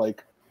 Marcel,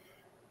 like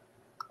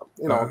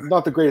you know,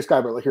 not the greatest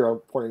guy, but like here I'm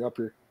pointing up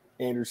here.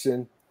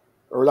 Anderson,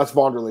 or that's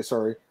Vonderlei,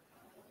 sorry.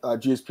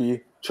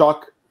 GSP,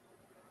 Chuck,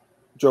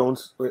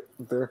 Jones, right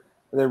there.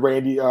 And then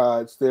Randy,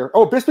 it's there.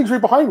 Oh, Bisping's right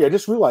behind me. I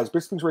just realized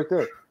Bisping's right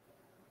there.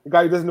 The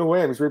guy who doesn't know who I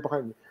am, he's right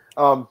behind me.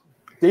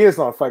 Dana's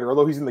not a fighter,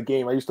 although he's in the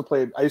game. I used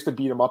to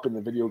beat him up in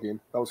the video game.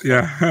 That was fun.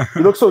 Yeah.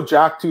 He looks so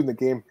jacked too in the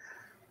game.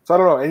 So I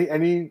don't know.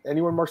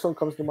 Anyone Marcel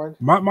comes to mind?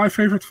 My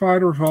favorite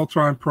fighter of all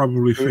time,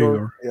 probably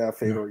Fedor. Yeah,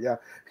 Fedor. Yeah,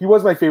 he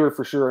was my favorite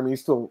for sure. I mean,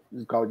 he's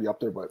got to be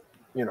up there, but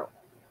you know,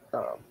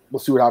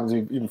 we'll see what happens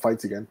if he even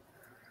fights again.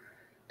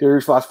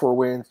 Darius last 4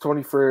 wins.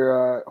 Tony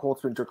for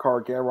Holtzman,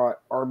 Jakar, Gamrot,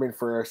 Armin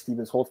for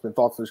Stevens, Holtzman.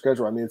 Thoughts their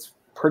schedule. I mean, it's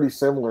pretty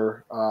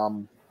similar.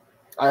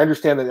 I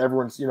understand that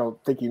everyone's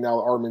thinking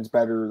now Armin's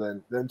better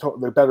than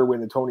the better win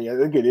than Tony. I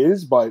think it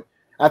is, but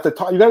at the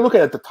time you got to look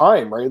at it at the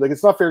time, right? Like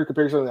it's not fair to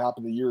compare something that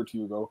happened a year or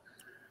 2 ago.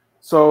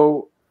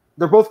 So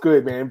they're both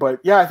good, man. But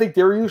yeah, I think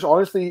Darius,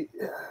 honestly,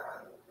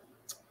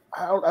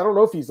 I don't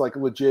know if he's like a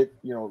legit,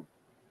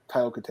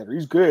 title contender.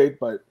 He's good,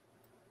 but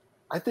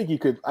I think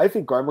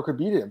Garma could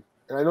beat him.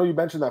 And I know you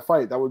mentioned that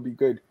fight. That would be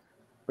good.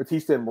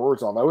 Batista and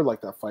Morozov. I would like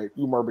that fight.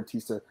 Umar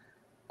Batista.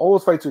 All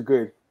those fights are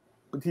good.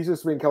 Batista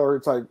swing Kelleher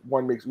inside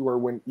one makes Umar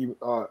win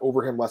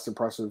over him less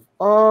impressive.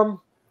 No,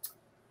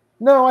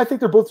 I think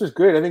they're both just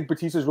good. I think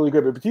Batista's really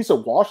good, but Batista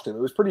washed him.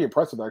 It was pretty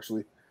impressive,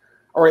 actually.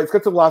 All right, let's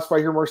get to the last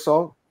fight here,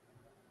 Marcel.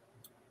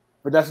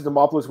 Vanessa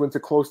Demopoulos wins a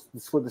close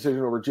split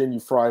decision over Jin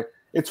Yu Fry.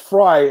 It's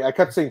Fry. I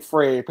kept saying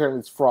Frey. Apparently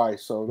it's Fry.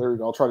 So there we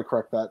go. I'll try to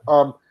correct that.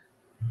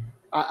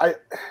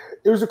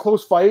 It was a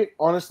close fight.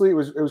 Honestly, it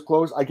was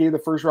close. I gave the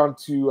first round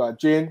to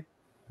Jin.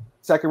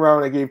 Second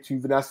round, I gave to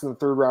Vanessa. In the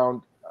third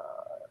round,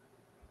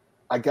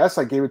 I guess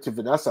I gave it to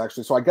Vanessa,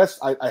 actually. So I guess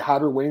I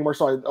had her winning,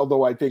 Marcel,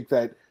 although I think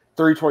that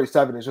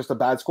 30-27 is just a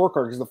bad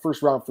scorecard because the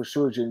first round for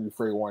sure Jin Yu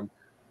Fry won.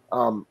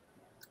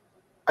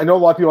 I know a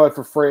lot of people had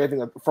for Frey. I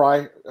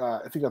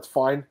think that's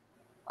fine.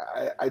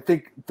 I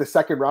think the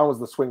second round was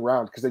the swing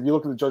round because if you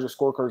look at the judges'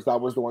 scorecards, that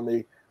was the one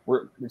they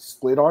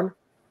split on.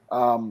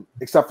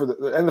 Except for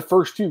the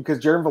first 2, because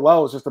Jaron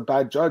Vallel is just a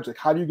bad judge. Like,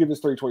 how do you give this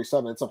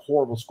 30-27? It's a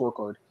horrible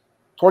scorecard.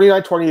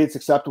 29-28 is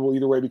acceptable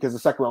either way because the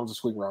second round was a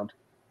swing round.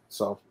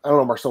 So I don't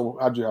know, Marcel,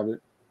 how'd you have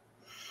it?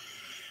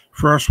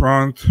 First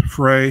round,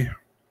 Frey.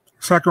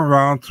 Second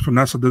round,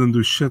 Vanessa didn't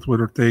do shit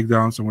with her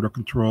takedowns and with her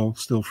control.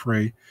 Still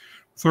Frey.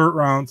 Third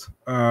round,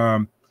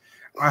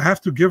 I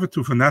have to give it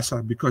to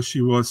Vanessa because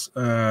she was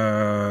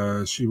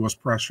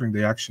pressuring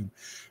the action.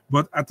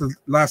 But at the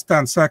last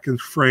 10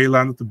 seconds, Frey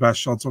landed the best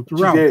shots of the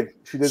round.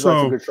 She did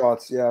lots of good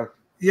shots, yeah.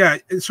 Yeah,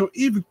 so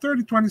even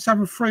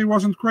 30-27, Frey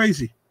wasn't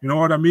crazy. You know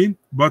what I mean?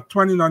 But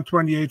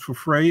 29-28 for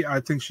Frey,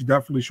 I think she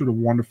definitely should have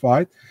won the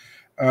fight.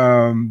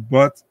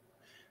 But,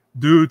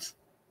 dude,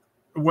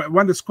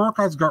 when the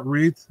scorecards got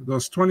read, it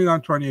was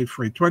 29-28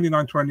 Frey,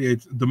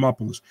 29-28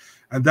 Demopoulos.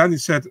 And then he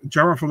said,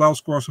 Jaron Vallel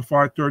scores a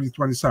fight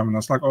 30-27. I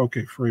was like,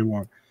 okay, Frey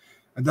won.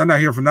 And then I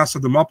hear Vanessa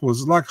Demopoulos.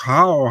 It's like,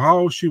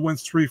 how she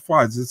wins 3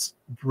 fights. It's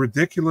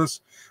ridiculous.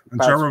 And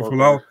Jaron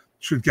Vallel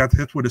should get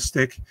hit with a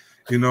stick.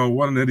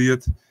 What an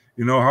idiot.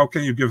 How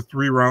can you give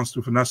 3 rounds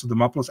to Vanessa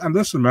Demopoulos? And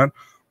listen, man,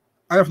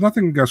 I have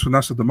nothing against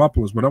Vanessa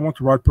Demopoulos, but I want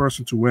the right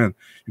person to win.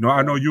 You know,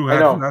 I know you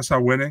had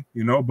Vanessa winning,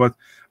 you know, but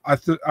I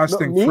think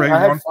Frey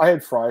won. I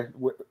had Fry,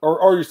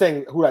 or you're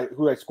saying who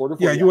I scored it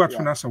for? Yeah, you had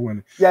Vanessa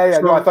winning. Yeah.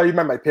 So, no, I thought you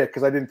meant my pick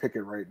because I didn't pick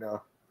it right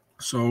now.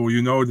 So,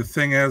 you know, the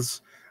thing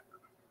is,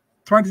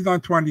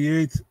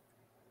 29-28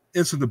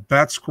 isn't a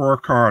bad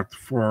scorecard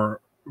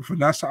for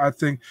Vanessa, I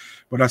think,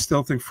 but I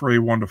still think Frey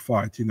won the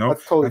fight, you know.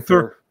 That's totally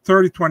fair.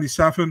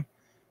 30-27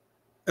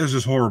 is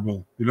just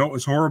horrible. You know,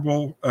 it's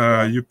horrible.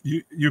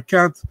 You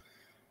can't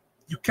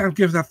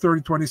give that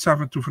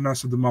 30-27 to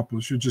Vanessa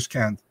Demopoulos. You just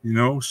can't, you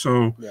know.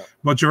 So,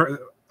 but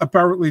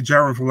apparently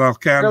Jaron Villel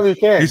can. No, he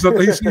can.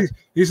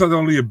 He's not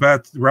only a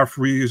bad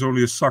referee, he's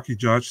only a sucky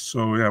judge.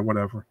 So yeah,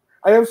 whatever.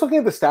 I was looking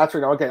at the stats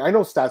right now. Again, I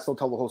know stats don't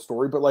tell the whole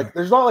story, but like,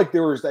 there's not like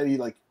there was any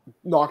like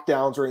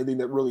knockdowns or anything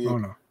that really,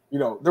 you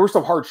know, there were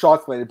some hard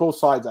shots landed, both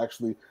sides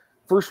actually.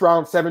 First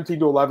round,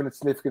 17-11, it's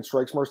significant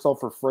strikes, Marcel,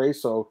 for Frey.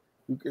 So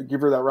you could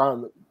give her that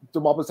round.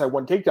 Demopoulos had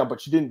one takedown, but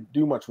she didn't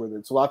do much with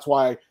it. So that's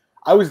why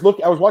I was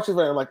watching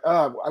it and I'm like,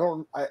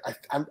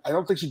 I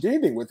don't think she did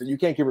anything with it. You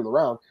can't give her the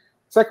round.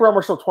 Second round,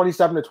 Marcel,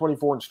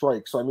 27-24 in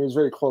strikes. So I mean, it was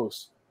very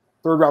close.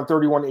 Third round,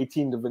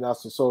 31-18 to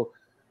Vanessa. So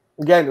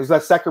again, it was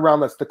that second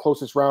round that's the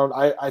closest round.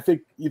 I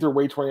think either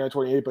way,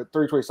 29-28, but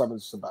 30-27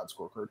 is just a bad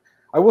scorecard.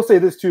 I will say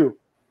this too.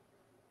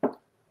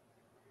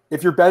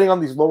 If you're betting on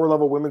these lower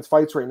level women's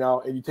fights right now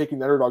and you're taking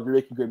the underdog, you're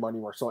making good money,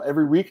 Marcel.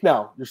 Every week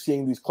now, you're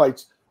seeing these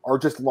fights are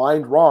just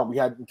lined wrong. We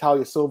had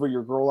Natalia Silva,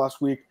 your girl,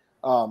 last week.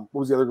 What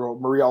was the other girl?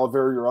 Maria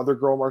Oliveira, your other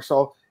girl,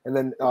 Marcel. And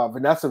then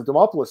Vanessa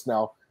Demopoulos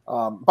now.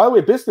 By the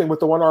way, Bisping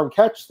with the one-arm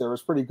catch there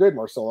was pretty good,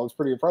 Marcel. That was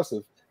pretty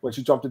impressive when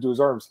she jumped into his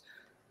arms.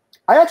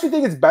 I actually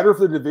think it's better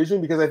for the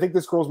division because I think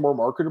this girl's more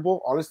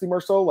marketable, honestly,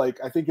 Marcel. Like,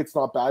 I think it's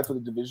not bad for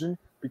the division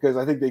because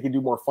I think they can do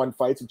more fun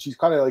fights. And she's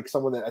kind of like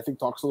someone that I think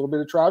talks a little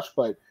bit of trash,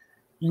 but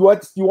you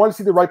want to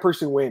see the right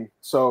person win.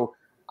 So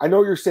I know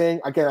what you're saying.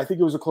 Again, I think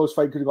it was a close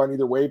fight. Could have gone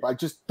either way, but I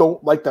just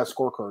don't like that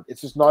scorecard.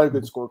 It's just not a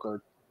good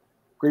scorecard.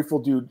 Grateful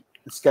dude.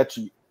 It's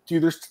sketchy.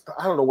 Dude,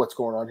 I don't know what's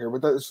going on here,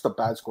 but that's just a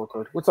bad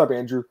scorecard. What's up,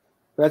 Andrew?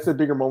 That's the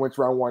bigger moments,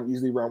 round one,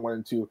 easily round 1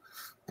 and 2.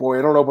 Boy,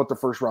 I don't know about the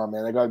first round,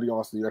 man. I got to be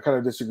honest with you. I kind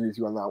of disagree with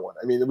you on that one.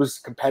 I mean, it was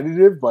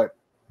competitive, but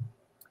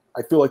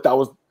I feel like that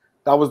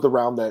was the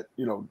round that,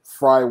 you know,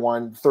 Fry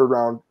won. Third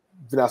round,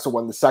 Vanessa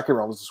won. The second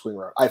round was the swing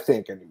round, I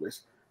think,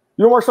 anyways.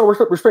 You know, Marcel,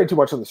 we're spending too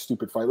much on this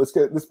stupid fight. Let's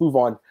move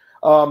on.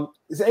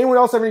 Does anyone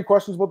else have any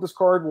questions about this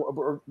card?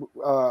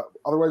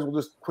 Otherwise, we'll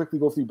just quickly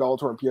go through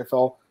Bellator and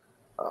PFL.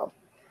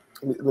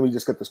 Let me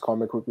just get this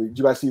comment quickly. Did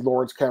you guys see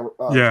Lawrence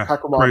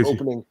Kakamov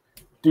opening?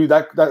 Dude,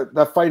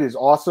 that fight is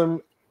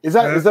awesome. Is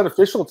that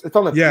official? It's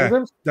on the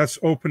prelims? That's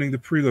opening the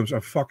prelims.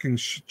 A fucking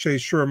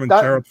Chase Sherman,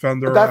 Jared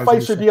Fender. That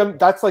fight should be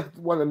that's like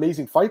one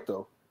amazing fight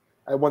though.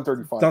 At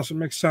 135. Doesn't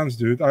make sense,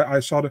 dude. I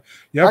saw the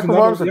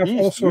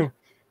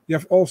you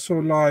have also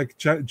like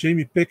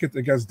Jamie Pickett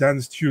against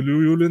Dennis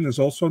Tululin is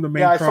also the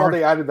main card. I saw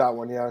they added that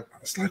one, yeah.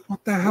 It's like,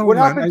 what the hell, What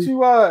happened to,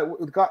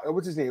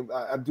 what's his name?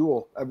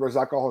 Abdul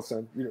Razak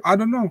Al-Hassan. I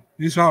don't know.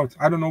 He's out.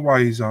 I don't know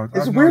why he's out.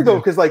 It's weird, though,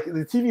 because like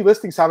the TV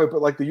listings have it,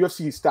 but like the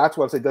UFC stats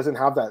website doesn't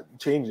have that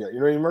change yet. You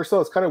know what I mean,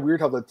 Marcel? It's kind of weird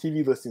how the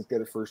TV listings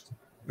get it first.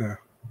 Yeah.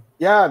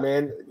 Yeah,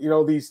 man. You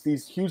know,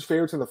 these huge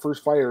favorites in the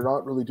first fight are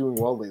not really doing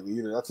well lately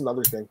either. That's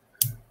another thing.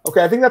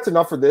 Okay, I think that's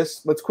enough for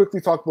this. Let's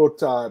quickly talk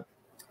about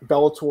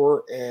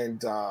Bellator and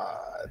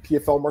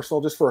PFL,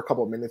 Marcel, just for a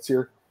couple of minutes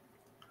here.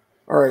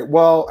 All right.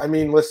 Well, I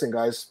mean, listen,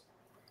 guys.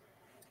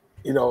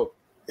 You know,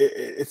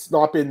 it's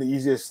not been the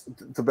easiest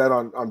to bet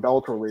on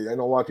Bellator lately. I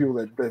know a lot of people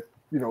that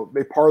you know,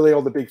 they parlay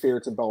all the big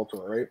favorites in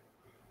Bellator,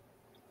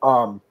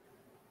 right?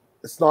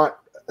 It's not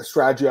a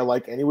strategy I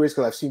like anyways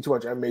because I've seen too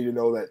much MMA to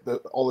know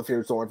that all the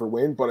favorites don't ever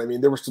win. But, I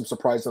mean, there were some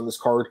surprises on this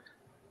card.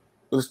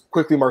 Just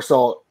quickly,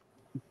 Marcel,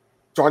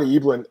 Johnny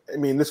Eblin, I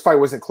mean, this fight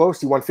wasn't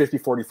close. He won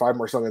 50-45,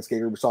 Marcel, against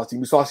Gegard Mousasi.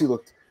 Mousasi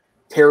looked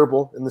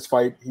terrible in this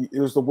fight. It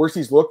was the worst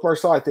he's looked,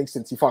 Marcel, I think,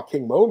 since he fought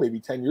King Mo maybe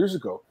 10 years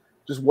ago.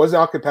 Just was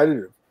not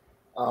competitive.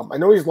 I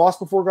know he's lost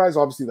before, guys.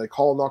 Obviously, like,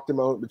 Hall knocked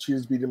him out.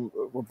 Machidas beat him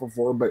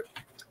before. But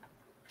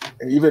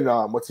and even,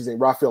 what's his name,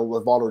 Rafael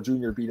Lovato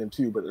Jr. beat him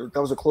too. But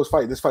that was a close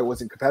fight. This fight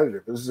wasn't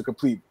competitive. It was a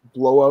complete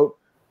blowout.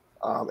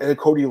 And then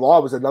Cody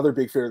Law was another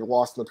big favorite that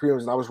lost in the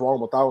prelims. And I was wrong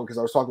about that one because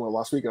I was talking about it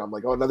last week. And I'm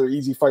like, oh, another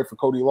easy fight for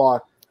Cody Law.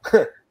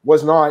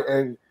 Was not,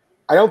 and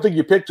I don't think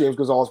you picked James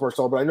Gonzalez,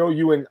 Marcel, but I know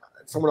you and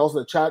someone else in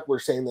the chat were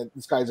saying that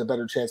this guy has a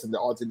better chance than the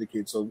odds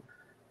indicate. So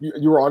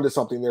you were onto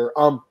something there.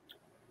 I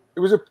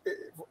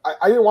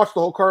didn't watch the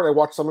whole card. I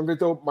watched some of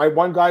it though. My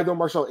one guy though,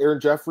 Marcel, Aaron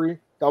Jeffrey,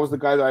 that was the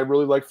guy that I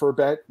really liked for a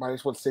bet.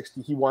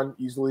 -160. He won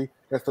easily.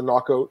 That's the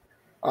knockout.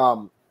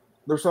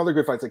 There's some other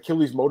good fights.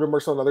 Achilles Motor,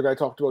 Marcel, another guy I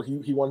talked about.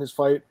 He won his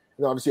fight.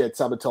 And obviously, I had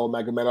Sabatel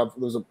Magomedov.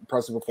 It was an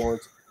impressive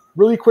performance.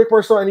 Really quick,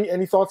 Marcel,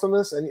 any thoughts on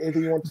this?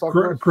 Anything you want to talk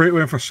about? Great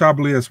win for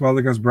Sabli as well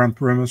against Brent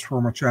Primus,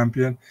 former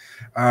champion.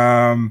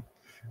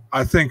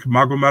 I think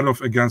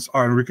Magomedov against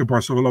Enrique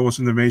Barzola was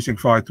an amazing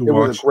fight to watch.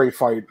 It was a great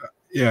fight.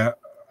 Yeah,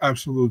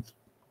 absolute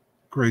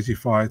crazy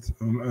fight.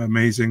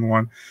 Amazing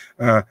one.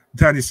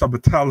 Danny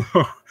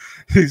Sabatello,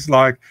 he's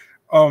like,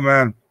 oh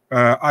man,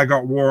 I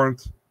got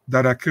warned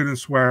that I couldn't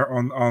swear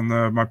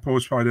on my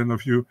post-fight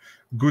interview.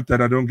 Good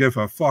that I don't give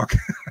a fuck.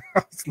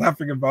 I was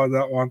laughing about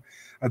that one.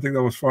 I think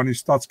that was funny.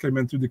 Stutz came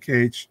into the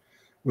cage,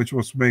 which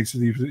makes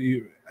it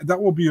even.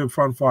 That will be a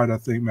fun fight, I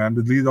think, man.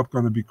 The lead-up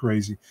going to be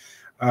crazy.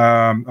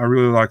 I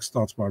really like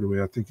Stutz, by the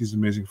way. I think he's an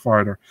amazing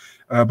fighter.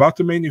 About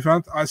the main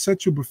event, I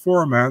said to you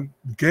before, man,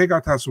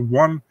 Gegard has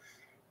one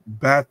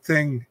bad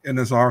thing in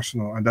his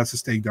arsenal, and that's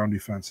his takedown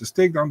defense. His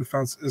takedown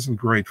defense isn't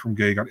great from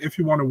Gegard. If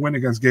you want to win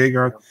against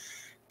Gegard,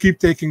 keep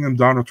taking him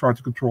down or try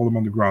to control him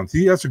on the ground.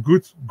 He has a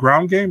good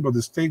ground game, but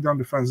his takedown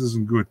defense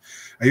isn't good.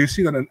 And you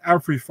see that in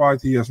every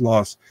fight he has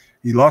lost.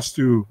 He lost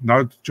to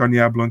Johnny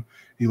Ablin.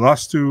 He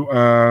lost to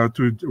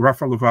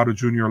Rafael Lovato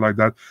Jr. like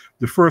that.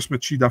 The first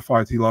Machida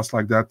fight, he lost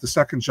like that. The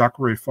second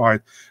Jacare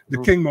fight. The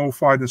King Mo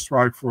fight in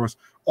Strikeforce.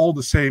 All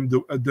the same.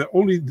 The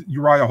only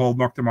Uriah Hall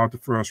knocked him out the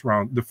first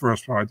round, the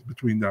first fight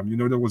between them. You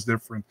know, that was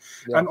different.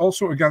 Yeah. And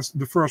also against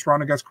the first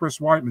round against Chris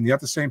Weidman, he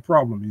had the same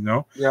problem, you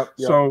know? Yep.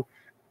 So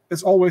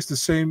it's always the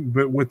same,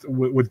 but with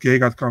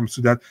Gegard comes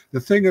to that.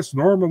 The thing is,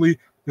 normally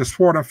his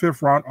fourth and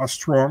fifth round are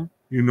strong,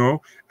 you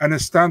know, and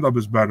his stand-up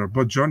is better.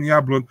 But Johnny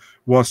Ablin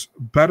was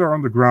better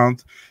on the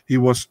ground. He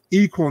was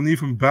equal and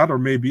even better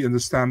maybe in the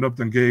stand-up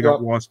than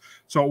Gegard was.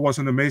 So it was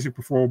an amazing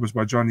performance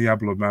by Johnny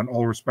Ablin, man.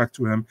 All respect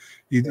to him.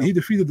 He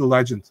defeated the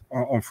legend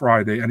on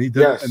Friday, and he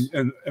did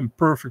it in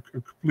perfect,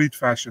 complete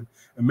fashion.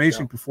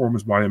 Amazing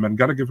performance by him, and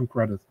got to give him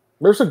credit.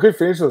 There's some good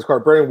finishes in this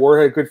card. Brandon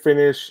Ward had a good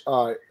finish.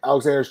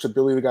 Alexander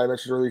Stabili, the guy I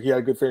mentioned earlier, he had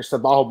a good finish.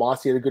 Sabaho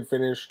Masi had a good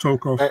finish.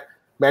 Tokov.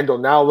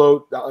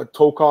 Maldonado,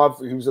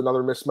 Tokov, he was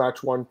another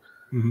mismatch one.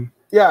 Mm-hmm.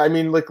 Yeah, I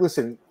mean, like,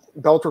 listen,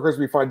 Bellator cards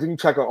will be fine. Didn't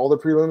check out all the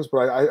prelims,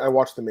 but I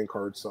watched the main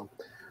card. So,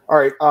 all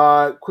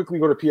right, quickly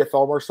go to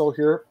PFL, Marcel,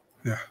 here.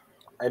 Yeah.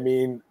 I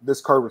mean, this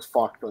card was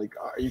fucked. Like,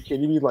 are you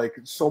kidding me? Like,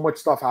 so much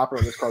stuff happened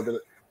on this card that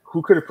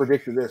who could have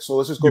predicted this? So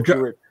let's just go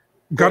through it.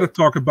 Got to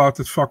talk about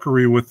the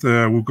fuckery with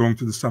we're going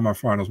to the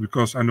semifinals,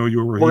 because I know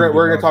you were. We're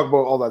going to talk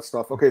about all that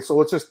stuff. Okay, so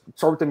let's just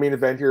start with the main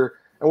event here,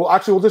 and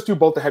we'll just do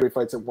both the heavyweight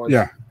fights at once.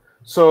 Yeah.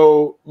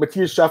 So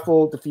Matthias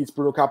Scheffel defeats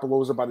Bruno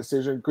Capoloza by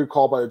decision. Good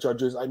call by the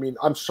judges. I mean,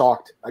 I'm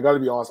shocked. I got to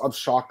be honest. I'm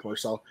shocked,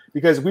 Marcel,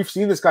 because we've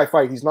seen this guy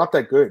fight. He's not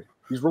that good.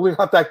 He's really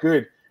not that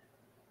good.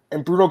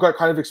 And Bruno got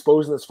kind of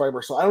exposed in this fight,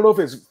 Marcel. I don't know if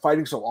it's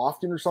fighting so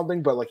often or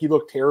something, but like he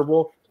looked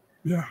terrible.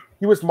 Yeah.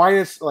 He was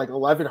minus like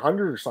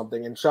 1,100 or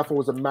something, and Scheffel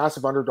was a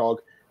massive underdog.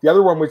 The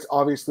other one was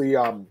obviously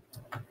Klidson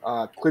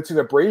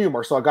Abreu,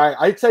 Marcel, a guy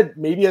I said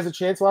maybe has a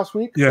chance last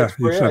week. Yeah,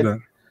 you said that.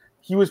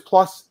 He was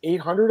plus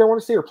 800, I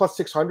want to say, or plus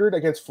 600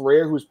 against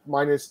Ferreira, who was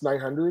minus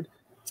 900.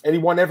 And he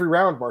won every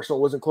round, Marcel. It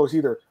wasn't close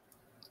either.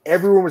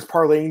 Everyone was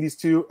parlaying these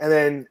two. And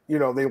then, you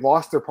know, they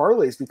lost their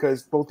parlays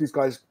because both these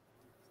guys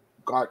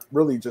got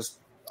really just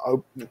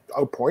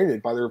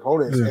outpointed by their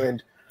opponents. Yeah.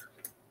 And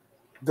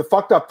the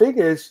fucked up thing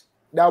is,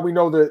 now we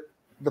know that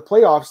the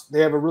playoffs, they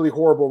have a really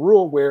horrible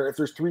rule where if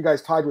there's three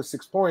guys tied with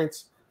 6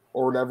 points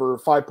or whatever,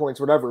 5 points,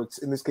 whatever, it's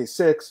in this case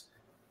 6,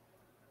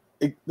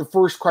 the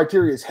first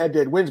criteria is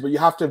head-to-head wins, but you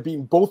have to have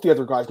beaten both the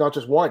other guys, not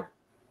just one.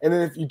 And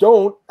then if you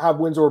don't have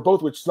wins over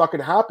both, which is not going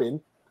to happen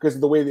because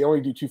of the way they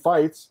only do 2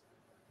 fights,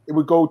 it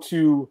would go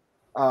to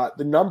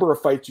the number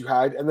of fights you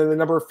had and then the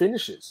number of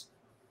finishes.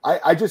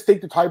 I just think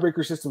the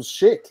tiebreaker system's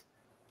shit.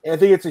 And I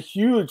think it's a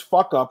huge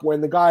fuck-up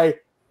when the guy,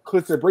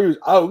 Klidson Abreu, is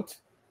out,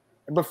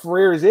 but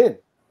Ferreira's in.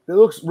 It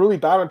looks really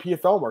bad on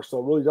PFL, Marcel.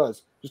 It really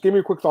does. Just give me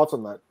your quick thoughts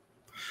on that.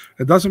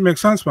 It doesn't make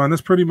sense, man.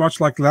 It's pretty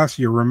much like last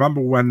year. Remember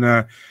when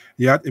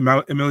you had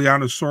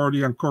Emiliano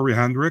Sordi and Corey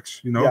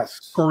Hendricks? You know,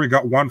 yes. Corey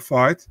got one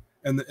fight,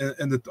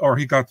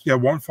 he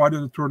got one fight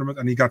in the tournament,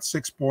 and he got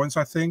 6 points,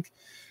 I think.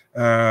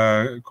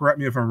 Correct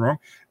me if I'm wrong.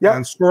 Yeah.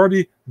 And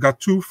Sordi got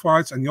 2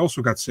 fights, and he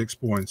also got 6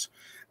 points.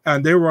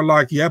 And they were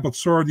like, yeah, but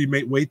Sordi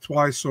made weight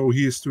twice, so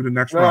he is to the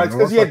next round. It's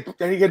because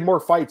he had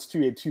more fights too.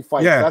 He had 2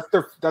 fights. Yeah.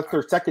 That's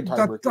their second time.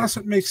 That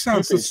doesn't make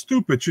sense. It's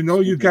stupid. You know,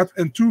 you get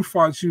in 2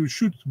 fights, you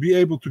should be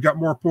able to get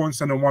more points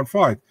than in 1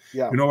 fight.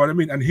 Yeah. You know what I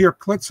mean? And here,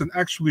 Klidson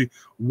actually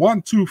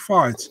won 2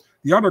 fights.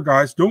 The other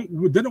guys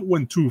didn't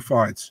win 2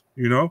 fights.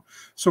 You know,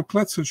 so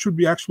Klidson should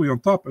be actually on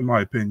top, in my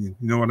opinion.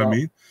 You know what I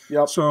mean?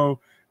 Yeah. So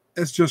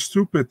it's just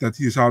stupid that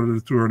he's out of the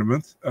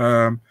tournament.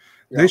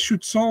 They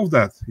should solve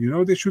that. You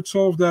know, they should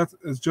solve that.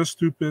 It's just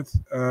stupid,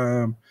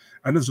 and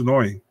it's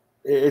annoying.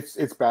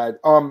 It's bad.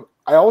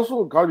 I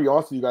also got to be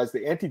honest with you guys.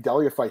 The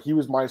Anti-Delia fight, he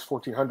was minus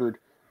 1,400.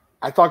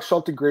 I thought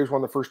Shelton Graves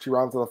won the first 2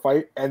 rounds of the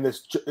fight, and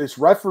this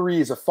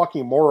referee is a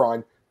fucking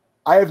moron.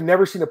 I have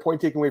never seen a point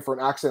taken away for an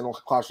accidental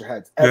clash of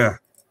heads, ever. Yeah.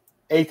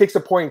 And he takes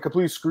a point and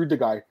completely screwed the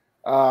guy.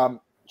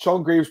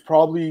 Shelton Graves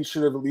probably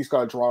should have at least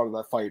got a draw out of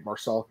that fight,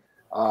 Marcel.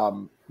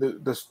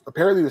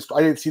 Apparently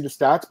I didn't see the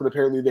stats, but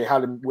apparently they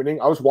had him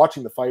winning. I was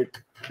watching the fight.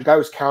 The guy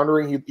was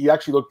countering. He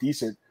actually looked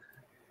decent.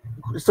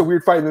 It's a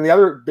weird fight. And then the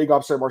other big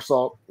upset,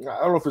 Marcel, I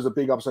don't know if it was a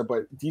big upset,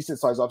 but decent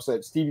size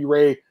upset. Stevie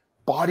Ray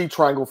body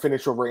triangle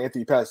finish over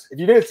Anthony Pettis. If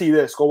you didn't see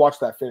this, go watch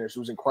that finish. It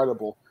was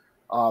incredible.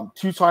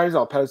 2 times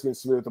now Pettis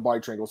gets submitted with the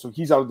body triangle. So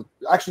he's out of the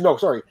 – actually, no,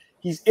 sorry.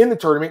 He's in the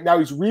tournament. Now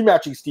he's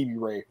rematching Stevie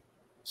Ray.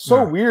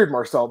 So weird,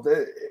 Marcel.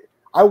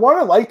 I want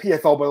to like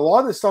PFL, but a lot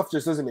of this stuff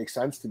just doesn't make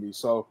sense to me.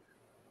 So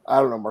I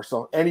don't know,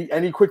 Marcel.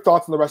 Any quick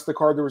thoughts on the rest of the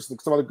card? There was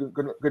some other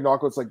good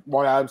knockouts, like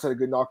Juan Adams had a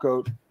good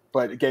knockout,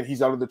 but again,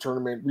 he's out of the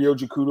tournament. Ryo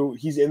Jakudo,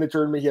 he's in the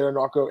tournament. He had a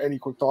knockout. Any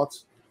quick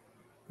thoughts?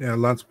 Yeah,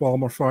 Lance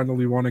Palmer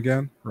finally won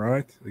again,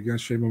 right,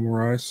 against Shayman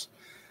Moraes.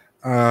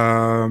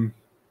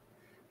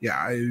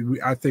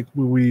 I think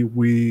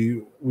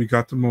we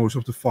got the most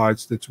of the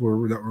fights that were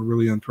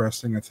really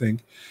interesting, I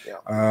think.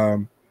 Yeah.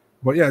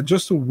 But yeah,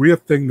 just a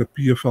weird thing that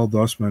PFL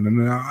does, man.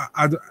 And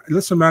I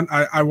listen, man.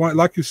 I want,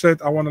 like you said,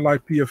 I want to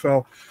like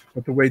PFL,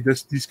 but the way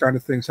these kind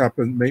of things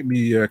happen make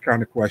me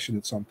kind of question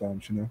it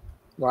sometimes, you know.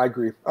 No, I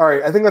agree. All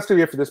right, I think that's gonna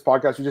be it for this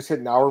podcast. We just hit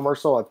an hour,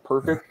 Marcel. That's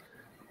perfect.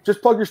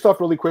 Just plug your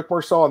stuff really quick,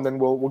 Marcel, and then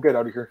we'll get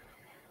out of here.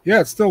 Yeah,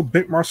 it's still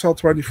Big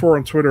Marcel24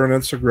 on Twitter and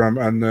Instagram.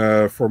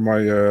 And for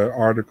my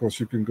articles,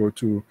 you can go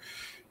to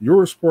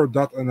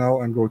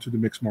Eurosport.nl and go to the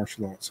Mixed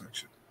Martial Arts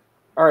section.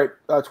 All right,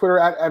 Twitter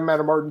at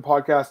Adam Martin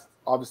Podcast.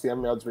 Obviously,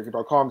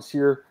 MMAOB.com is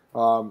here.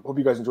 Hope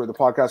you guys enjoyed the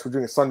podcast. We're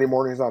doing it Sunday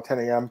mornings now, 10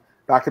 a.m.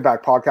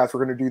 Back-to-back podcast.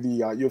 We're going to do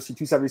the UFC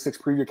 276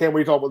 preview. Can't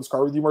wait to talk about this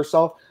card with you,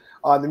 Marcel.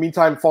 In the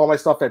meantime, follow my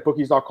stuff at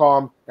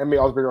bookies.com,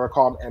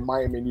 MMAOB.com, and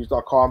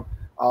myMMAnews.com.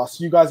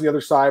 See you guys on the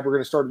other side. We're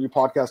going to start a new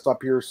podcast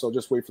up here, so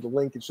just wait for the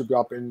link. It should be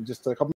up in just a couple